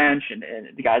off their bench, and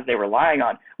the guys they were relying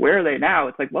on. Where are they now?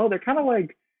 It's like, well, they're kind of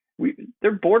like,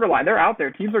 they're borderline. They're out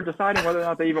there. Teams are deciding whether or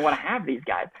not they even want to have these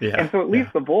guys. And so at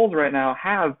least the Bulls right now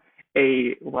have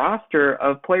a roster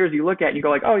of players you look at and you go,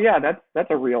 like, oh yeah,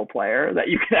 that's a real player that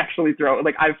you can actually throw.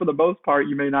 Like, for the most part,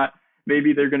 you may not.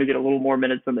 Maybe they're going to get a little more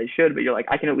minutes than they should, but you're like,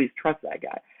 I can at least trust that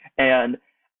guy. And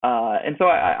so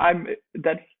I'm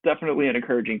that's definitely an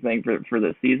encouraging thing for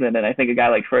this season. And I think a guy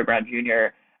like Troy Brown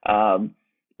Jr.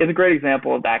 Is a great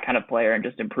example of that kind of player and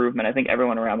just improvement. I think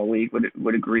everyone around the league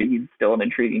would agree he's still an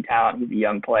intriguing talent. He's a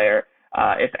young player.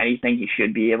 If anything, he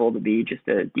should be able to be just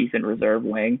a decent reserve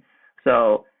wing.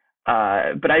 So,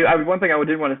 but one thing I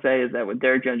did want to say is that with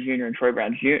Derrick Jones Jr. and Troy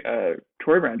Brown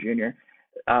Jr.,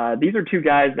 these are two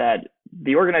guys that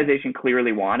the organization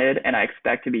clearly wanted, and I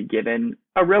expect to be given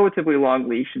a relatively long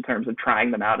leash in terms of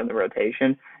trying them out in the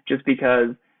rotation, just because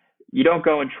you don't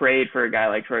go and trade for a guy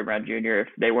like Troy Brown Jr.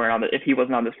 If he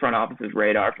wasn't on this front office's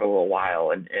radar for a little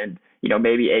while, and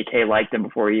maybe AK liked him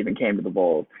before he even came to the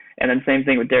Bulls. And then same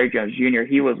thing with Derrick Jones Jr.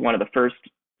 He was one of the first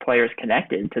players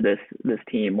connected to this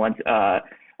team once AK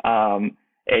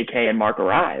and Mark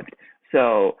arrived.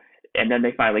 So, and then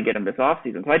they finally get him this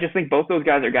offseason. So I just think both those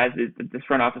guys are guys that this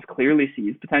front office clearly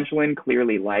sees potential in,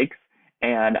 clearly likes,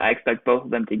 and I expect both of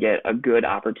them to get a good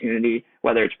opportunity,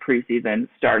 whether it's preseason,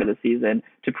 start of the season,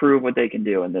 to prove what they can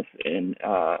do on this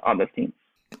team.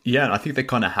 Yeah, and I think they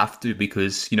kind of have to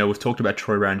because, we've talked about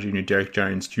Troy Brown Jr., Derrick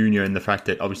Jones Jr., and the fact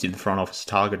that obviously the front office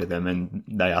targeted them and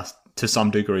they are, to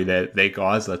some degree, they're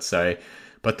guys, let's say.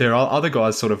 But there are other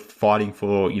guys sort of fighting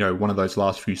for, one of those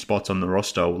last few spots on the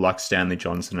roster, like Stanley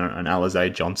Johnson and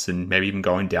Alize Johnson, maybe even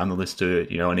going down the list to,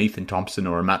 an Ethan Thompson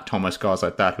or a Matt Thomas, guys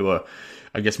like that who are,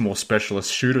 I guess, more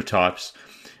specialist shooter types.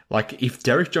 Like if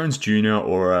Derrick Jones Jr.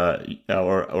 or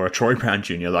a Troy Brown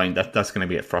Jr., like that's going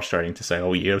to be frustrating to say.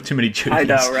 Oh, yeah, too many juniors. I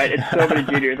know, right? It's so many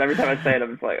juniors. Every time I say it,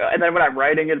 I'm just like, and then when I'm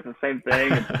writing it, it's the same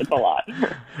thing. It's a lot.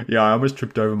 Yeah, I almost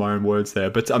tripped over my own words there.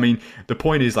 But I mean, the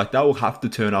point is, like, they'll have to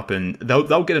turn up and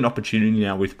they'll get an opportunity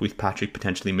now with Patrick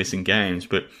potentially missing games,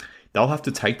 but they'll have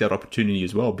to take that opportunity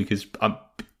as well because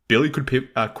Billy could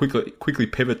quickly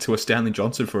pivot to a Stanley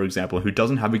Johnson, for example, who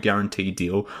doesn't have a guaranteed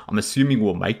deal. I'm assuming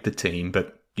will make the team,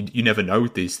 but you never know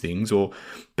with these things, or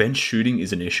bench shooting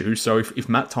is an issue. So if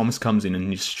Matt Thomas comes in and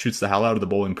he shoots the hell out of the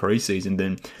ball in preseason,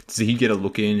 then does he get a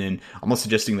look in? And I'm not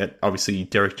suggesting that obviously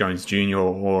Derrick Jones Jr.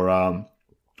 or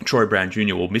Troy Brown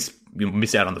Jr. will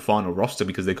miss out on the final roster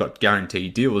because they've got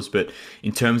guaranteed deals. But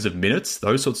in terms of minutes,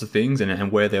 those sorts of things,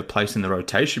 and where they're placed in the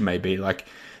rotation may be, like,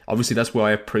 obviously that's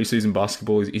why preseason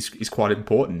basketball is quite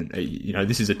important.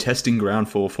 This is a testing ground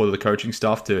for the coaching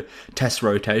staff to test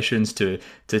rotations, to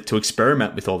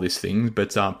experiment with all these things.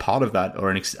 But part of that, or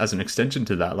as an extension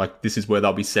to that, like, this is where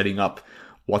they'll be setting up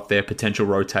what their potential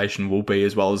rotation will be,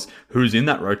 as well as who's in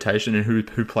that rotation and who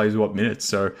plays what minutes.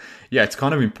 So yeah, it's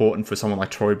kind of important for someone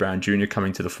like Troy Brown Jr.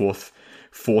 coming to the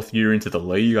fourth year into the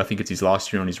league. I think it's his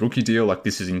last year on his rookie deal. Like,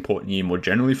 this is an important year more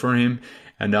generally for him.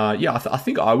 And I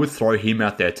think I would throw him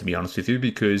out there, to be honest with you,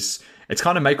 because it's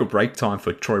kind of make or break time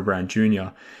for Troy Brown Jr.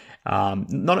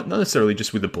 Not necessarily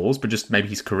just with the Bulls, but just maybe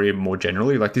his career more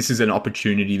generally. Like, this is an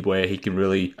opportunity where he can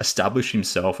really establish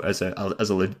himself as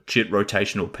a legit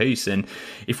rotational piece. And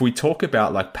if we talk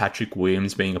about like Patrick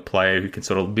Williams being a player who can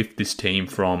sort of lift this team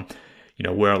from,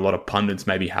 where a lot of pundits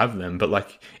maybe have them. But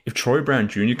like, if Troy Brown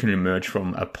Jr. can emerge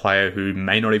from a player who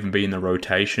may not even be in the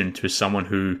rotation to someone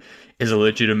who is a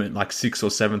legitimate like 6th or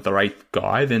 7th or 8th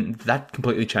guy, then that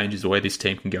completely changes the way this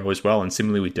team can go as well. And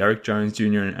similarly with Derrick Jones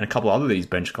Jr. and a couple of other these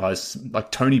bench guys, like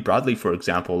Tony Bradley, for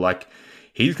example, like,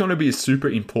 he's going to be a super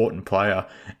important player.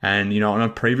 And, on a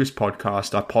previous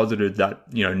podcast, I posited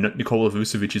that, Nikola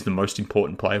Vucevic is the most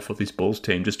important player for this Bulls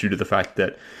team, just due to the fact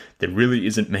that there really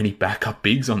isn't many backup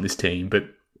bigs on this team. But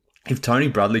if Tony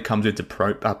Bradley comes into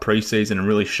preseason and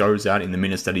really shows out in the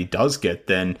minutes that he does get,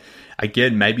 then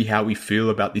again, maybe how we feel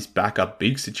about this backup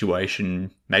big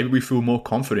situation, maybe we feel more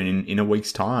confident in a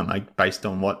week's time, like, based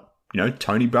on what,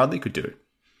 Tony Bradley could do.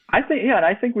 I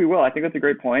think we will. I think that's a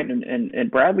great point.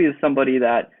 And Bradley is somebody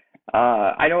that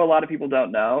I know a lot of people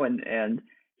don't know, and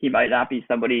he might not be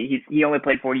somebody. He only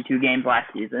played 42 games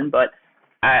last season, but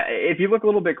if you look a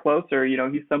little bit closer,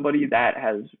 he's somebody that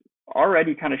has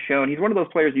already kind of shown. He's one of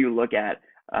those players you look at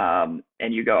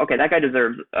and you go, okay, that guy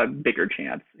deserves a bigger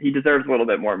chance. He deserves a little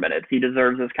bit more minutes. He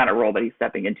deserves this kind of role that he's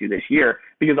stepping into this year,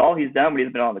 because all he's done when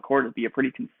he's been on the court is be a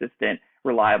pretty consistent,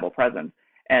 reliable presence.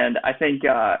 And I think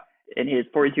in his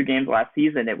 42 games last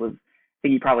season, it was, I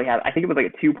think it was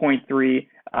like a 2.3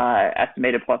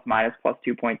 estimated plus minus plus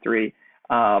 2.3.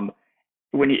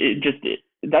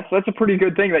 That's a pretty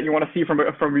good thing that you want to see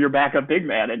from your backup big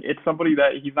man. And it's somebody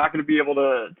that he's not going to be able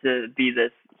to be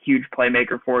this huge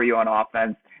playmaker for you on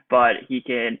offense, but he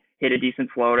can hit a decent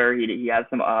floater. He has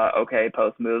some okay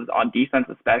post moves on defense,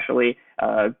 especially.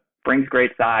 Brings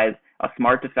great size, a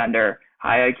smart defender,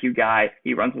 high IQ guy.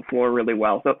 He runs the floor really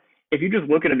well. So if you just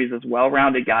look at him, he's this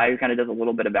well-rounded guy who kind of does a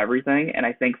little bit of everything. And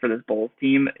I think for this Bulls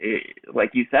team,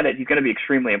 like you said, he's going to be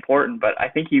extremely important, but I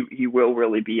think he will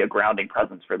really be a grounding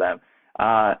presence for them.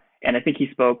 And I think he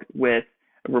spoke with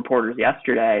reporters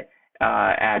yesterday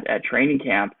at training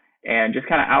camp and just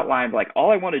kind of outlined, like,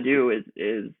 all I want to do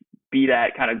is be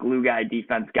that kind of glue guy,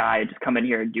 defense guy, and just come in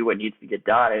here and do what needs to get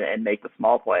done and make the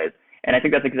small plays. And I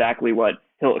think that's exactly what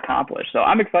he'll accomplish. So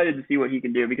I'm excited to see what he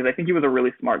can do, because I think he was a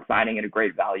really smart signing and a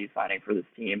great value signing for this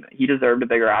team. He deserved a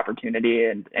bigger opportunity,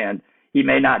 and he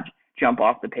may not jump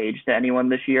off the page to anyone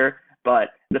this year, but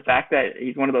the fact that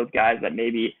he's one of those guys that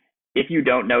maybe if you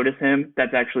don't notice him,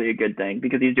 that's actually a good thing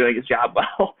because he's doing his job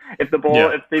well.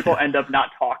 Yeah. If people end up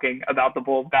not talking about the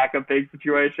Bulls' backup big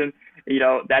situation,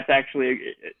 that's actually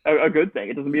a good thing.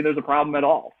 It doesn't mean there's a problem at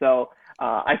all. So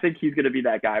I think he's going to be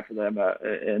that guy for them,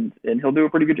 and he'll do a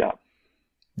pretty good job.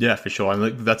 Yeah, for sure.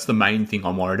 And that's the main thing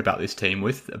I'm worried about this team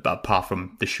with, apart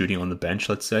from the shooting on the bench,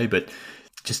 let's say. But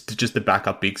just the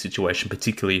backup big situation,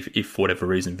 particularly if for whatever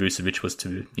reason Vucevic was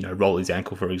to roll his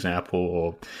ankle, for example,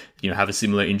 or have a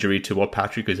similar injury to what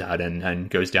Patrick has had and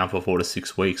goes down for 4 to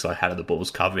 6 weeks. Like, how do the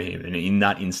Bulls cover him? And in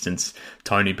that instance,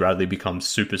 Tony Bradley becomes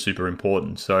super, super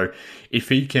important. So if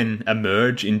he can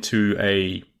emerge into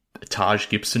a Taj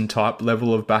Gibson type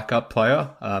level of backup player,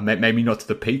 maybe not to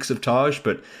the peaks of Taj,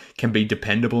 but can be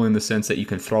dependable in the sense that you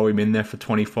can throw him in there for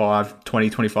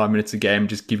 25 minutes a game,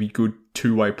 just give you good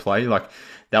two-way play. Like,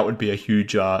 that would be a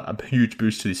huge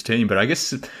boost to this team. But I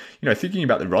guess, thinking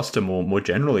about the roster more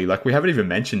generally, like, we haven't even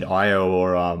mentioned Io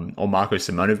or Marko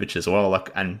Simonovic as well. Like,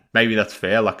 and maybe that's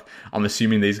fair. Like, I'm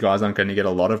assuming these guys aren't going to get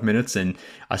a lot of minutes, and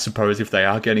I suppose if they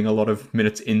are getting a lot of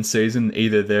minutes in season,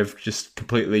 either they've just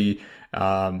completely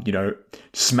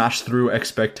smash through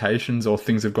expectations, or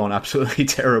things have gone absolutely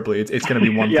terribly. It's going to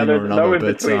be one thing or another.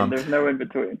 There's no in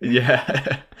between.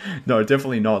 Yeah, no,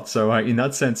 definitely not. So in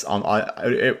that sense,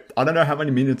 I don't know how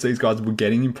many minutes these guys were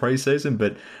getting in preseason,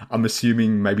 but I'm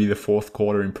assuming maybe the fourth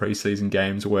quarter in preseason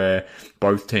games where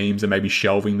both teams are maybe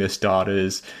shelving their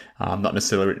starters, not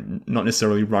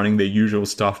necessarily running their usual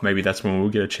stuff. Maybe that's when we'll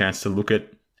get a chance to look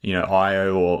at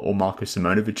Io or Marko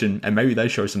Simonovic, and maybe they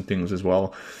show some things as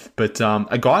well. But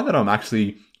a guy that I'm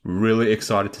actually really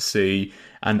excited to see,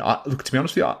 and look, to be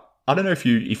honest with you, I don't know if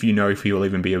you know if he will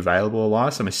even be available,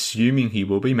 Elias. I'm assuming he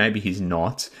will be. Maybe he's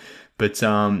not. But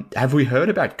have we heard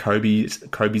about Kobe's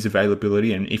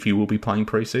availability and if he will be playing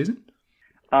preseason?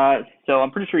 So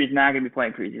I'm pretty sure he's not going to be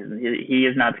playing preseason. He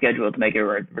is not scheduled to make a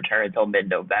return until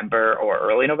mid-November or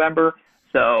early November.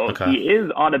 So Okay. he is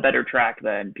on a better track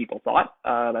than people thought.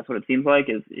 That's what it seems like.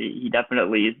 Is he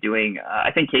definitely is doing?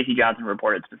 I think Casey Johnson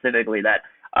reported specifically that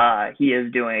he is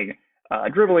doing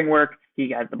dribbling work.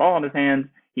 He has the ball in his hands.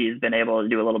 He's been able to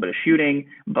do a little bit of shooting,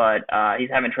 but he's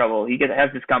having trouble. He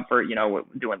has discomfort,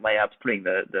 doing layups, putting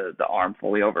the arm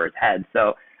fully over his head.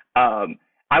 So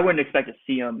I wouldn't expect to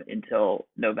see him until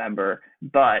November.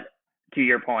 But to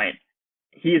your point,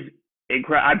 he's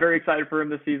I'm very excited for him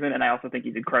this season, and I also think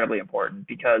he's incredibly important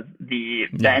because the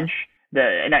bench,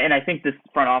 and I think this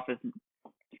front office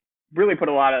really put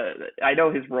a lot of. I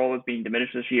know his role is being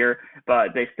diminished this year,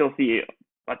 but they still see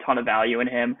a ton of value in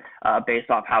him based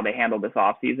off how they handled this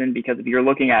offseason. Because if you're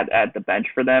looking at the bench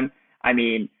for them, I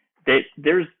mean,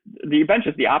 there's the bench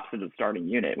is the opposite of the starting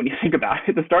unit. When you think about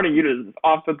it, the starting unit is this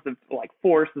offensive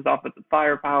force, this offensive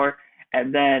firepower,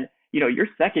 and then your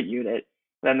second unit.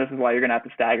 Then this is why you're going to have to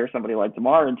stagger somebody like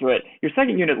DeMar into it. Your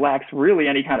second unit lacks really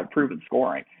any kind of proven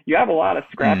scoring. You have a lot of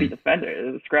scrappy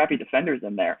defenders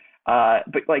in there. But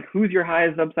who's your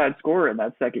highest upside scorer in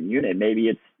that second unit?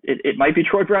 Maybe it might be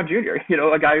Troy Brown Jr.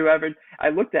 A guy who averaged. I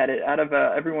looked at it, out of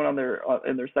everyone on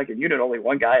in their second unit, only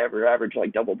one guy ever averaged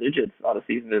double digits on a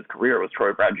season in his career was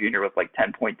Troy Brown Jr. with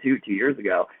 10.2 2 years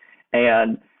ago,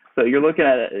 and so you're looking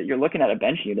at a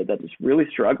bench unit that is really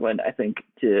struggling, I think,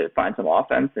 to find some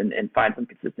offense and find some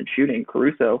consistent shooting.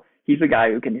 Caruso, he's a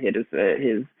guy who can hit his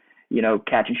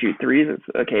catch and shoot threes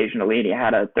occasionally, and he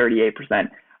had a 38%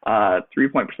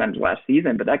 3-point percentage last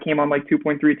season, but that came on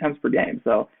 2.3 attempts per game.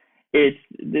 So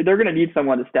they're going to need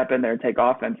someone to step in there and take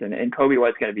offense, and Kobe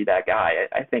White's going to be that guy.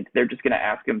 I think they're just going to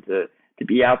ask him to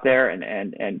be out there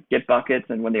and get buckets,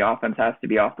 and when the offense has to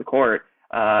be off the court,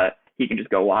 he can just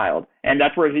go wild, and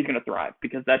that's where he's going to thrive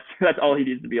because that's all he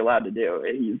needs to be allowed to do.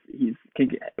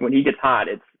 When he gets hot,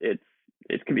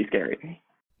 it can be scary.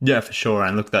 Yeah, for sure.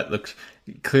 And look,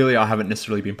 clearly I haven't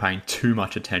necessarily been paying too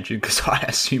much attention because I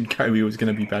assumed Kobe was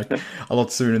going to be back a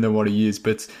lot sooner than what he is.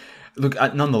 But look,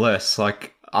 nonetheless,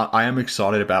 I am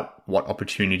excited about what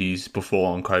opportunities befall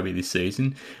on Kobe this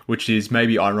season, which is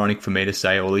maybe ironic for me to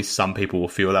say, or at least some people will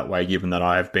feel that way, given that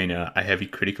I have been a heavy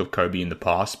critic of Kobe in the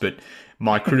past. But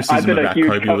my criticism about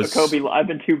Kobe was... I've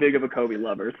been too big of a Kobe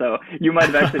lover, so you might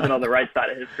have actually been on the right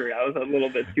side of history. I was a little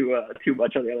bit too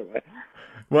much on the other way.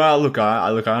 Well, look, I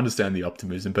understand the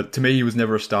optimism, but to me, he was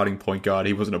never a starting point guard.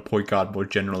 He wasn't a point guard more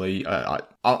generally.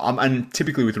 And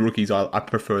typically with rookies, I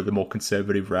prefer the more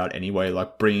conservative route anyway,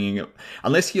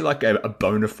 unless you're a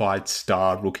bona fide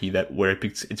star rookie where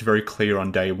it's very clear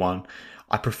on day one.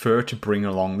 I prefer to bring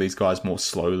along these guys more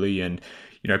slowly and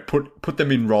put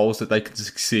them in roles that they can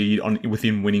succeed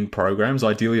within winning programs.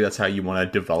 Ideally, that's how you want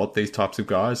to develop these types of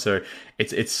guys. So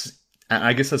it's And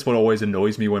I guess that's what always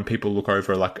annoys me when people look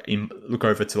over to like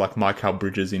Mikal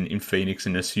Bridges in Phoenix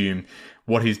and assume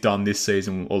what he's done this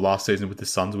season or last season with the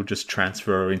Suns would just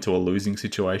transfer into a losing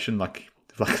situation. Like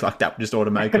that just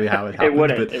automatically how it It happens.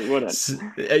 wouldn't. But It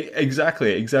wouldn't.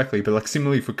 exactly. But like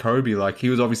similarly for Kobe, like he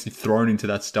was obviously thrown into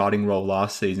that starting role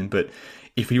last season, but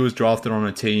if he was drafted on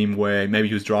a team where maybe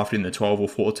he was drafted in the 12 or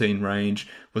 14 range,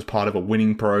 was part of a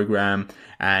winning program,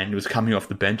 and was coming off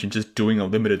the bench and just doing a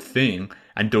limited thing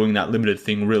and doing that limited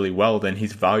thing really well, then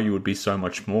his value would be so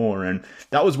much more. And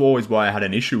that was always why I had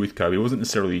an issue with Kobe. It wasn't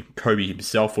necessarily Kobe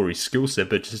himself or his skill set,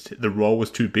 but just the role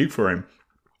was too big for him.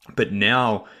 But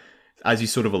now, as you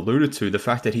sort of alluded to, the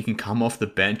fact that he can come off the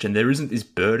bench and there isn't this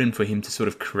burden for him to sort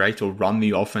of create or run the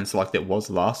offense like there was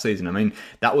last season. I mean,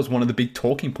 that was one of the big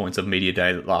talking points of Media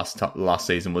Day last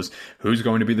season was who's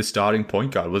going to be the starting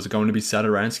point guard? Was it going to be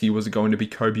Satoransky? Was it going to be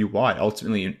Kobe White?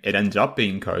 Ultimately, it ended up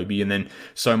being Kobe. And then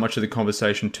so much of the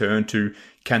conversation turned to,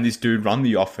 can this dude run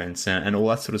the offense and all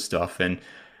that sort of stuff? And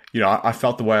I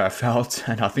felt the way I felt,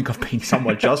 and I think I've been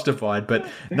somewhat justified. But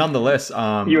nonetheless,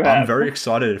 I'm very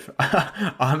excited.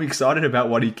 I'm excited about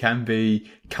what he can be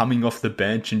coming off the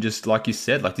bench, and just like you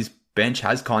said, like this bench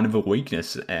has kind of a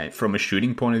weakness from a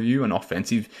shooting point of view, an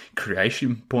offensive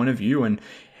creation point of view, and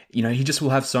he just will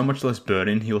have so much less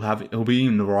burden. He'll be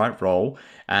in the right role.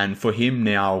 And for him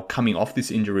now coming off this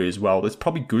injury as well, it's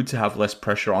probably good to have less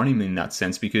pressure on him in that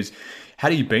sense, because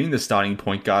had he been the starting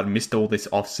point guard, missed all this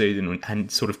offseason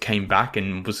and sort of came back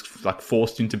and was like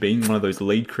forced into being one of those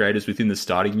lead creators within the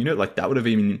starting unit, like that would have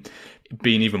been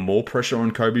even more pressure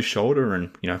on Kobe's shoulder,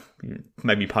 and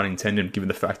maybe pun intended given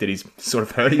the fact that he's sort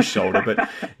of hurt his shoulder. But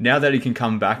now that he can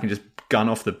come back and just gun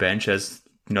off the bench as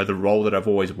the role that I've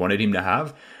always wanted him to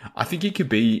have, I think he could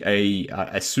be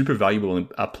a super valuable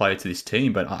player to this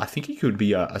team. But I think he could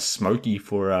be a smoky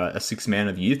for a six man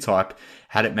of the year type,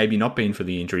 had it maybe not been for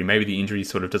the injury. Maybe the injury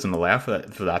sort of doesn't allow for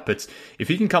that. But if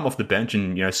he can come off the bench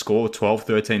and score 12,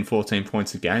 13, 14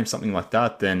 points a game, something like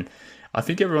that, then I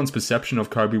think everyone's perception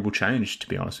of Kobe will change, to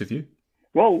be honest with you.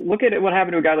 Well, look at what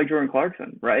happened to a guy like Jordan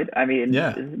Clarkson, right? I mean,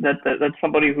 Yeah. That's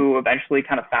somebody who eventually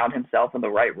kind of found himself in the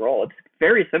right role. It's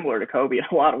very similar to Kobe in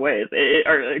a lot of ways,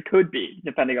 or it could be,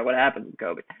 depending on what happens with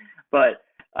Kobe. But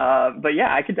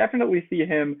yeah, I could definitely see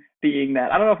him being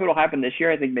that. I don't know if it'll happen this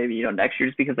year. I think maybe next year,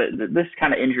 just because this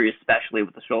kind of injury, especially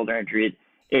with the shoulder injury,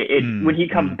 when he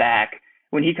comes back.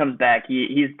 When he comes back,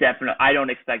 he's definitely. I don't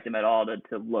expect him at all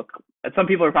to look. Some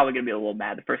people are probably going to be a little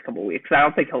mad the first couple of weeks. I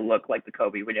don't think he'll look like the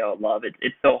Kobe we know and love.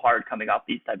 It's so hard coming off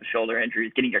these type of shoulder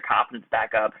injuries, getting your confidence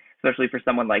back up, especially for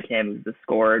someone like him who's the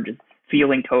scorer, just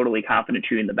feeling totally confident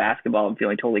shooting the basketball and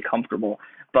feeling totally comfortable.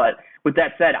 But with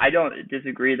that said, I don't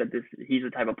disagree that he's the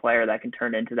type of player that can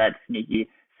turn into that sneaky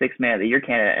six man of the year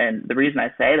candidate. And the reason I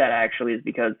say that actually is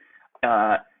because,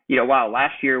 while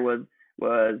last year was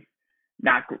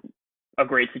not a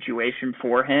great situation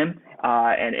for him,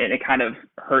 and it kind of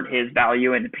hurt his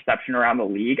value and perception around the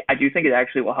league, I do think it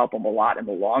actually will help him a lot in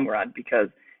the long run, because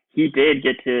he did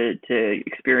get to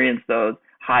experience those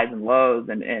highs and lows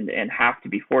and have to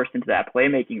be forced into that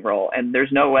playmaking role. And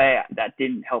there's no way that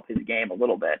didn't help his game a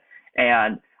little bit.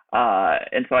 And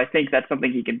so I think that's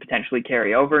something he can potentially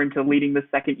carry over into leading the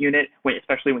second unit,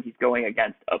 especially when he's going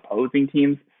against opposing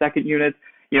teams' second units.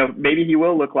 Maybe he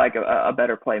will look like a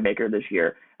better playmaker this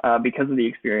year because of the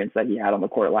experience that he had on the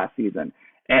court last season.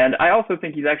 And I also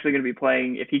think he's actually going to be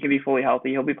playing, if he can be fully healthy,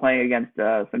 he'll be playing against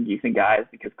some decent guys,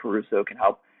 because Caruso can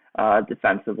help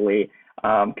defensively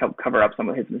cover up some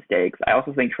of his mistakes. I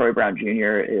also think Troy Brown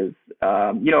Jr. is,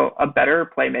 a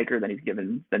better playmaker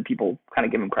than people kind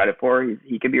of give him credit for.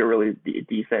 He could be a really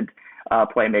decent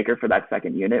playmaker for that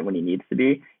second unit when he needs to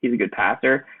be. He's a good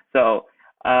passer. So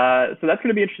that's going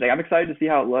to be interesting. I'm excited to see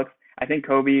how it looks. I think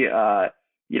Kobe,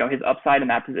 his upside in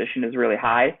that position is really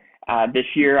high. This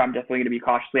year, I'm definitely going to be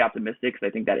cautiously optimistic, because I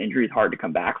think that injury is hard to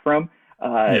come back from,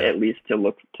 at least to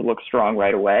look strong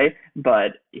right away.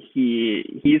 But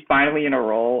he's finally in a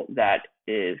role that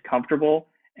is comfortable,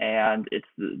 and it's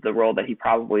the role that he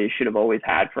probably should have always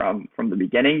had from the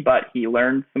beginning. But he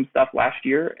learned some stuff last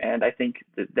year, and I think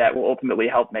that will ultimately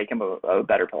help make him a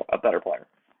better player.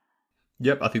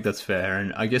 Yep, I think that's fair.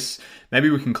 And I guess maybe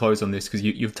we can close on this, because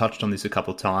you've touched on this a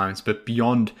couple of times, but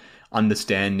beyond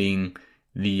understanding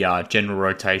the general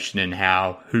rotation and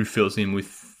who fills in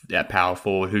with that power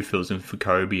forward, who fills in for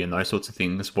Kobe and those sorts of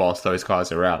things whilst those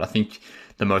guys are out, I think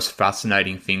the most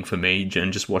fascinating thing for me,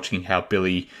 and just watching how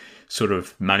Billy sort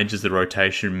of manages the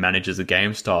rotation, manages the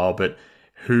game style, but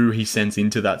who he sends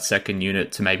into that second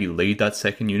unit to maybe lead that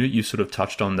second unit. You sort of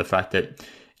touched on the fact that,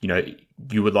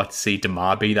 you would like to see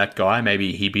DeMar be that guy.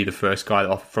 Maybe he be the first guy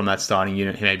off from that starting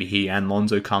unit. Maybe he and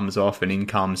Lonzo comes off, and in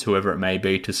comes whoever it may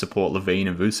be to support Levine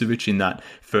and Vucevic in that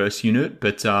first unit.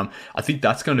 But I think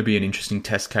that's going to be an interesting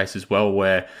test case as well,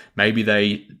 where maybe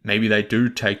they do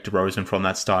take DeRozan from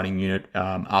that starting unit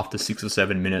after 6 or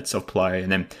 7 minutes of play,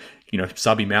 and then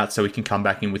sub him out so he can come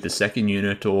back in with the second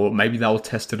unit, or maybe they'll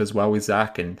test it as well with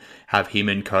Zach and have him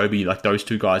and Kobe, like those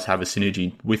two guys have a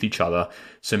synergy with each other.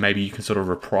 So maybe you can sort of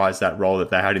reprise that role that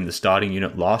they had in the starting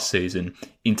unit last season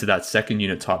into that second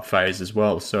unit type phase as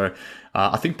well. So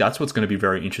I think that's what's going to be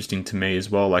very interesting to me as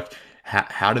well. Like,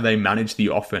 how do they manage the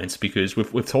offense? Because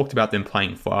we've talked about them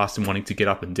playing fast and wanting to get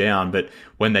up and down, but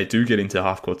when they do get into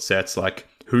half court sets, like,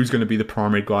 who's going to be the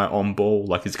primary guy on ball?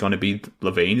 Like, is it going to be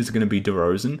Levine? Is it going to be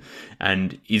DeRozan?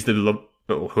 And is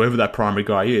whoever that primary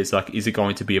guy is, like, is it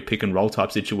going to be a pick and roll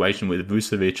type situation with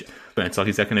Vucevic? But it's like,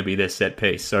 is that going to be their set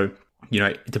piece? So,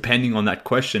 depending on that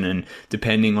question and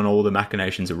depending on all the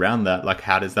machinations around that, like,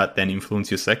 how does that then influence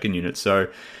your second unit? So,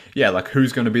 yeah, like,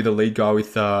 who's going to be the lead guy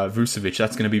with Vucevic?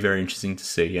 That's going to be very interesting to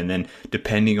see. And then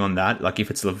depending on that, like,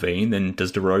 if it's Levine, then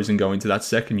does DeRozan go into that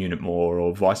second unit more,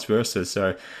 or vice versa?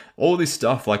 So all this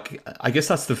stuff, like, I guess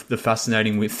that's the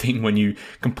fascinating thing when you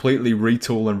completely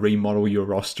retool and remodel your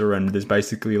roster, and there's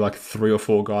basically like 3 or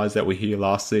 4 guys that were here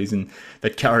last season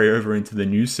that carry over into the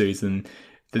new season.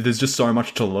 There's just so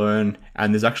much to learn,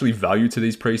 and there's actually value to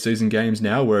these preseason games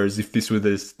now, whereas if this were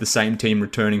the same team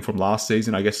returning from last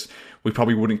season, I guess we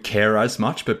probably wouldn't care as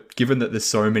much. But given that there's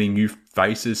so many new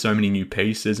faces, so many new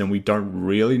pieces, and we don't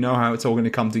really know how it's all going to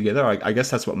come together, I guess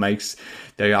that's what makes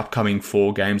the upcoming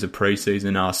 4 games of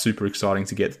preseason super exciting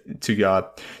to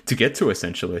get to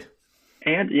essentially.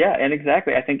 And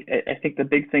exactly. I think the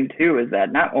big thing too is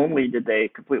that not only did they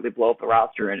completely blow up the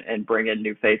roster and bring in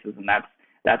new faces, and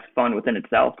that's fun within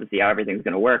itself to see how everything's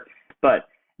going to work, but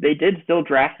they did still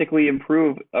drastically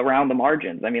improve around the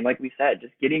margins. I mean, like we said,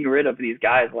 just getting rid of these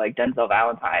guys like Denzel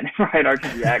Valentine, Ryan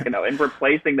Arcidiacono, and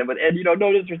replacing them with, and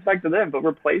no disrespect to them, but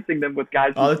replacing them with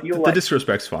guys who feel like... The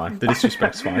disrespect's fine.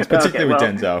 Particularly okay, with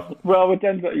Denzel. Well, with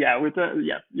Denzel,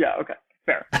 okay,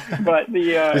 fair. But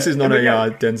this is not a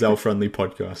Denzel-friendly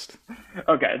podcast.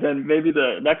 Okay, then maybe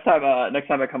the next time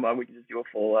I come on, we can just do a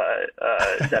full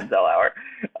Denzel hour.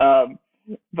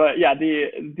 But yeah,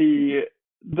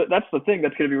 that's the thing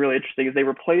that's going to be really interesting is they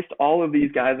replaced all of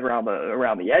these guys around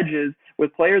the edges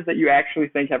with players that you actually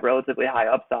think have relatively high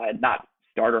upside, not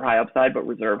starter high upside, but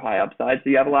reserve high upside. So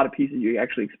you have a lot of pieces you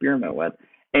actually experiment with.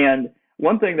 And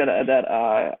one thing that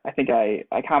I think I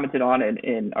commented on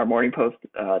in our morning post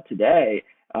today,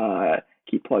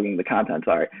 keep plugging the content,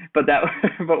 sorry, but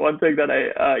one thing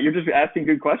that you're just asking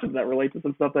good questions that relate to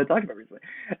some stuff that I talked about recently.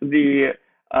 The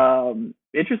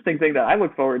interesting thing that I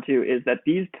look forward to is that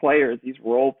these players, these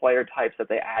role player types that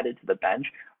they added to the bench,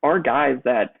 are guys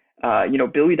that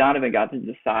Billy Donovan got to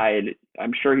decide.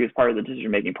 I'm sure he was part of the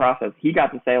decision-making process. He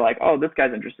got to say, like, oh, this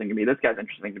guy's interesting to me, this guy's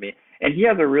interesting to me. And he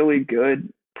has a really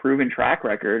good proven track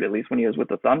record, at least when he was with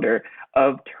the Thunder,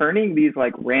 of turning these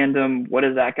like random, what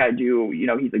does that guy do?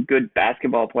 He's a good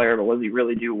basketball player, but what does he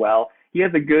really do well? He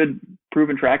has a good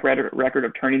proven track record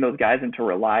of turning those guys into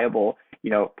reliable,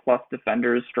 plus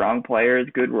defenders, strong players,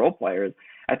 good role players.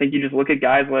 I think you just look at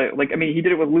guys he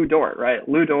did it with Lou Dort, right?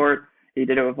 Lou Dort, he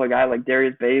did it with a guy like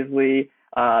Darius Baisley,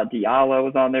 Diallo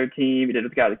was on their team. He did it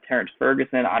with guys like Terrence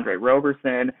Ferguson, Andre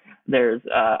Roberson. There's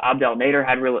Abdel Nader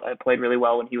played really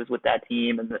well when he was with that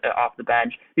team and off the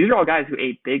bench. These are all guys who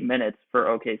ate big minutes for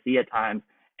OKC at times,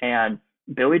 and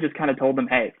Billy just kind of told them,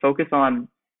 hey, focus on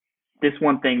this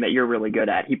one thing that you're really good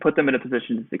at. He put them in a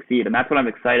position to succeed, and that's what I'm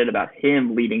excited about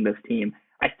him leading this team.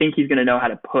 I think he's going to know how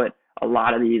to put a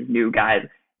lot of these new guys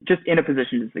just in a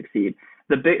position to succeed.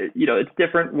 It's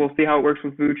different. We'll see how it works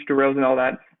with Vooch, DeRozan, and all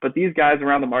that. But these guys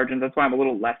around the margins, that's why I'm a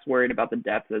little less worried about the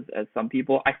depth as some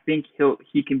people. I think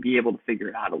he can be able to figure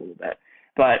it out a little bit.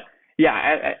 But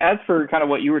yeah, as for kind of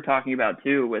what you were talking about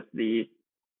too, with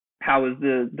how is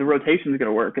the rotations going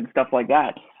to work and stuff like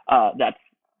that, that's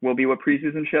will be what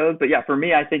preseason shows. But yeah, for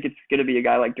me, I think it's going to be a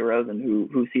guy like DeRozan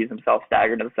who sees himself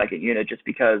staggered in the second unit, just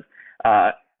because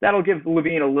that'll give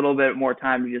Levine a little bit more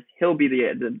time to he'll be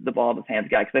the ball in his hands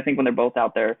guy. Because I think when they're both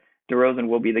out there, DeRozan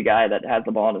will be the guy that has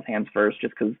the ball in his hands first,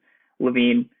 just because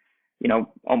Levine,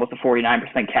 almost a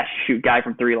 49% catch shoot guy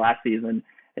from 3 last season.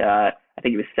 I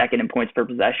think he was second in points per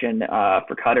possession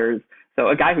for cutters. So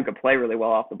a guy who could play really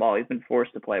well off the ball. He's been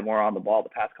forced to play more on the ball the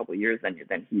past couple of years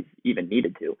than he's even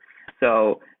needed to.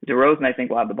 So DeRozan, I think,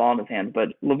 will have the ball in his hands, but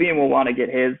Levine will want to get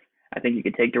his. I think you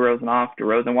could take DeRozan off.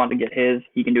 DeRozan wanted to get his.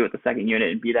 He can do it the second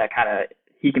unit and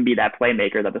he can be that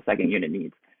playmaker that the second unit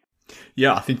needs.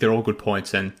 Yeah, I think they're all good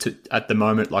points. And at the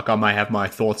moment, like I may have my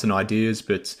thoughts and ideas,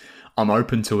 but I'm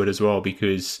open to it as well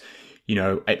because,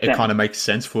 it kind of makes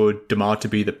sense for DeMar to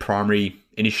be the primary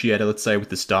initiator, let's say, with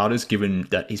the starters, given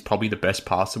that he's probably the best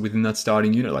passer within that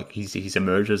starting unit. Like he's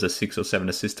emerged as a 6 or 7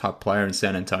 assist type player in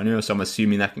San Antonio. So I'm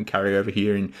assuming that can carry over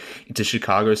here into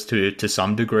Chicago to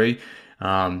some degree.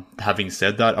 Having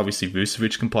said that, obviously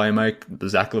Vucevic can play and make.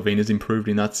 Zach LaVine has improved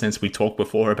in that sense. We talked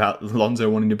before about Lonzo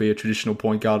wanting to be a traditional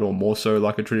point guard, or more so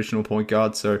like a traditional point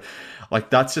guard. So like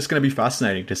that's just going to be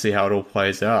fascinating to see how it all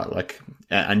plays out. Like,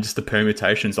 and just the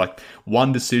permutations, like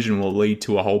one decision will lead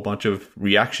to a whole bunch of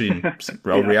reactive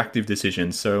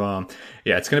decisions. So,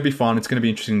 it's going to be fun. It's going to be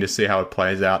interesting to see how it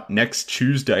plays out. Next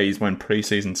Tuesday is when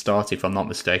preseason starts, if I'm not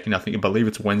mistaken. I believe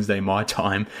it's Wednesday my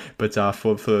time. But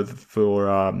for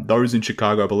those in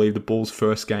Chicago, I believe the Bulls'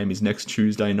 first game is next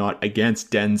Tuesday night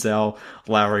against Denzel,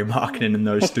 Lauri Markkanen, and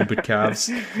those stupid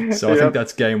Cavs. So I think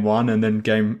that's game one, and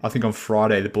then I think on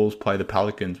Friday the Bulls play the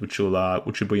Pelicans, which will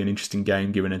be an interesting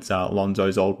game given it's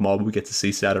Lonzo's old mob. We get to see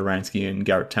Satoransky and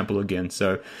Garrett Temple again.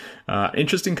 So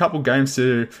interesting couple games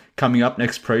coming up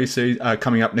next week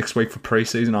for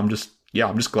preseason. I'm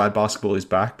just glad basketball is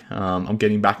back. I'm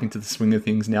getting back into the swing of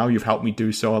things now. You've helped me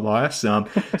do so, Elias.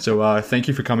 So thank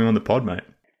you for coming on the pod, mate.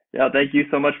 Yeah, thank you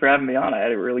so much for having me on. I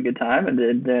had a really good time, and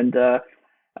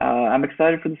I'm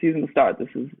excited for the season to start.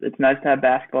 It's nice to have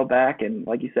basketball back, and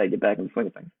like you said, get back in the swing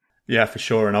of things. Yeah, for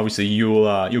sure. And obviously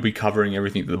you'll be covering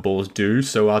everything that the Bulls do.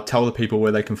 So tell the people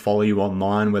where they can follow you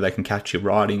online, where they can catch your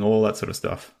writing, all that sort of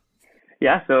stuff.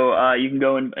 Yeah, so you can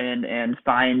go and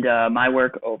find my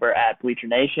work over at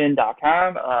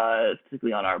BleacherNation.com,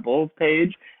 specifically on our Bulls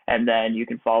page. And then you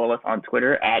can follow us on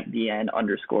Twitter at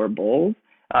BN_Bulls.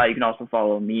 You can also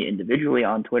follow me individually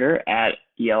on Twitter at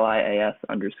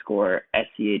ELIAS_SCHUSTER.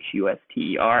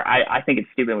 I think it's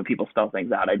stupid when people spell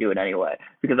things out. I do it anyway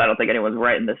because I don't think anyone's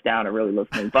writing this down or really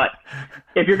listening. But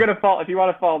if you want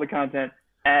to follow the content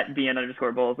at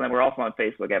BN_Bulls, then we're also on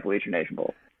Facebook at Bleacher Nation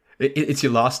Bulls. It's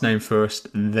your last name first,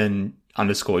 then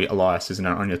 _ Elias, isn't it,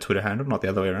 on your Twitter handle, not the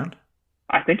other way around?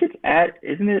 I think it's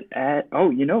isn't it oh,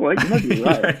 you know what? You might be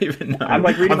right. I don't even know. I'm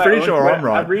pretty sure I'm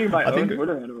right. I'm reading my own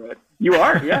Twitter handle right. You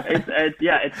are, yeah.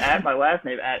 It's at my last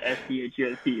name at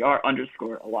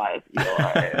SCHUSTER_Elias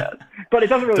ELIAS. But it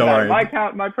doesn't really matter. My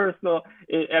account, my personal.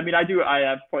 I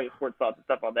have plenty of sports thoughts and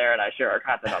stuff on there, and I share our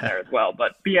content on there as well.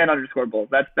 But BN_Bulls.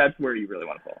 That's where you really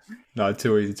want to follow. No,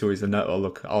 too easy. No,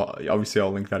 look, I'll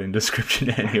link that in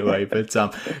description anyway. But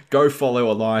go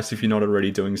follow Elias if you're not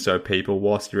already doing so, people.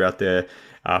 Whilst you're out there.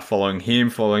 Following him,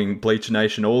 following Bleacher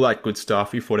Nation, all that good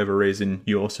stuff. If for whatever reason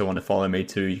you also want to follow me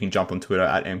too, you can jump on Twitter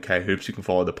at MKHoops. You can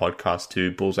follow the podcast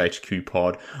too, Bulls HQ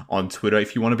Pod on Twitter.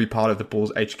 If you want to be part of the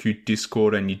Bulls HQ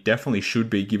Discord, and you definitely should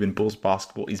be, given Bulls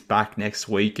basketball is back next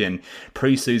week and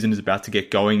preseason is about to get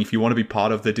going. If you want to be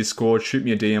part of the Discord, shoot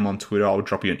me a DM on Twitter. I'll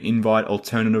drop you an invite.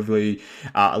 Alternatively,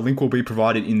 a link will be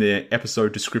provided in the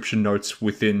episode description notes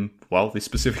within this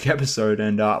specific episode.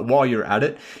 And while you're at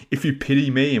it, if you pity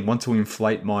me and want to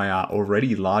inflate my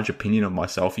already large opinion of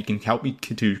myself, you can help me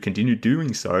to continue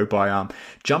doing so by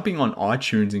jumping on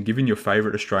iTunes and giving your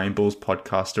favorite Australian Bulls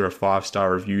podcaster a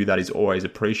 5-star review. That is always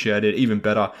appreciated. Even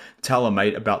better, tell a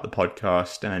mate about the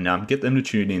podcast and get them to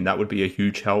tune in. That would be a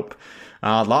huge help.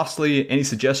 Lastly, any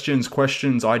suggestions,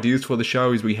 questions, ideas for the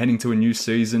show as we heading to a new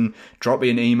season, drop me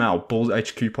an email,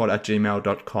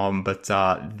 bullshqpod@gmail.com. But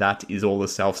that is all the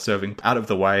self-serving out of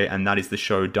the way, and that is the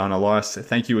show done. Elias,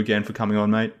 thank you again for coming on,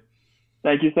 mate.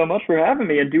 Thank you so much for having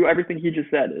me, and do everything he just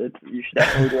said. You should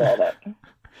definitely do all that.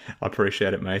 I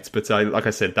appreciate it, mates. But like I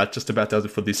said, that just about does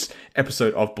it for this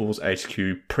episode of Bulls HQ.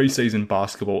 Preseason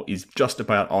basketball is just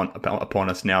about upon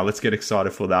us now. Let's get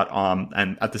excited for that.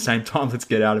 And at the same time, let's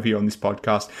get out of here on this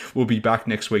podcast. We'll be back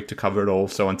next week to cover it all.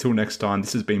 So until next time,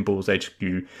 this has been Bulls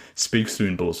HQ. Speak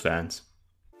soon, Bulls fans.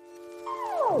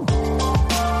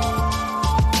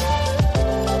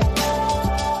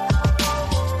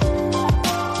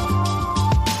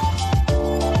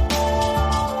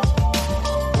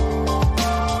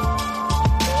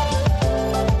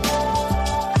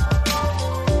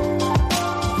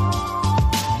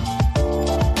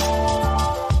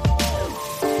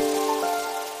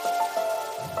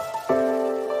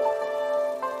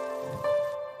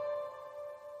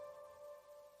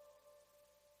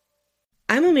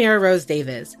 I'm Amira Rose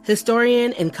Davis,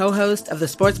 historian and co-host of the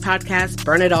sports podcast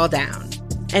Burn It All Down.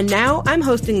 And now I'm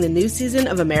hosting the new season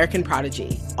of American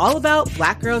Prodigy, all about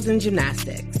Black girls in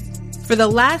gymnastics. For the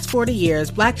last 40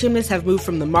 years, Black gymnasts have moved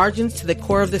from the margins to the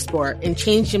core of the sport and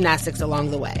changed gymnastics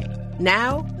along the way.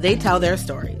 Now, they tell their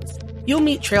stories. You'll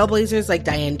meet trailblazers like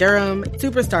Diane Durham,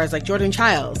 superstars like Jordan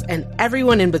Childs, and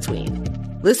everyone in between.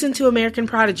 Listen to American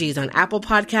Prodigies on Apple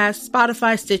Podcasts,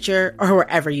 Spotify, Stitcher, or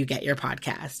wherever you get your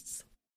podcasts.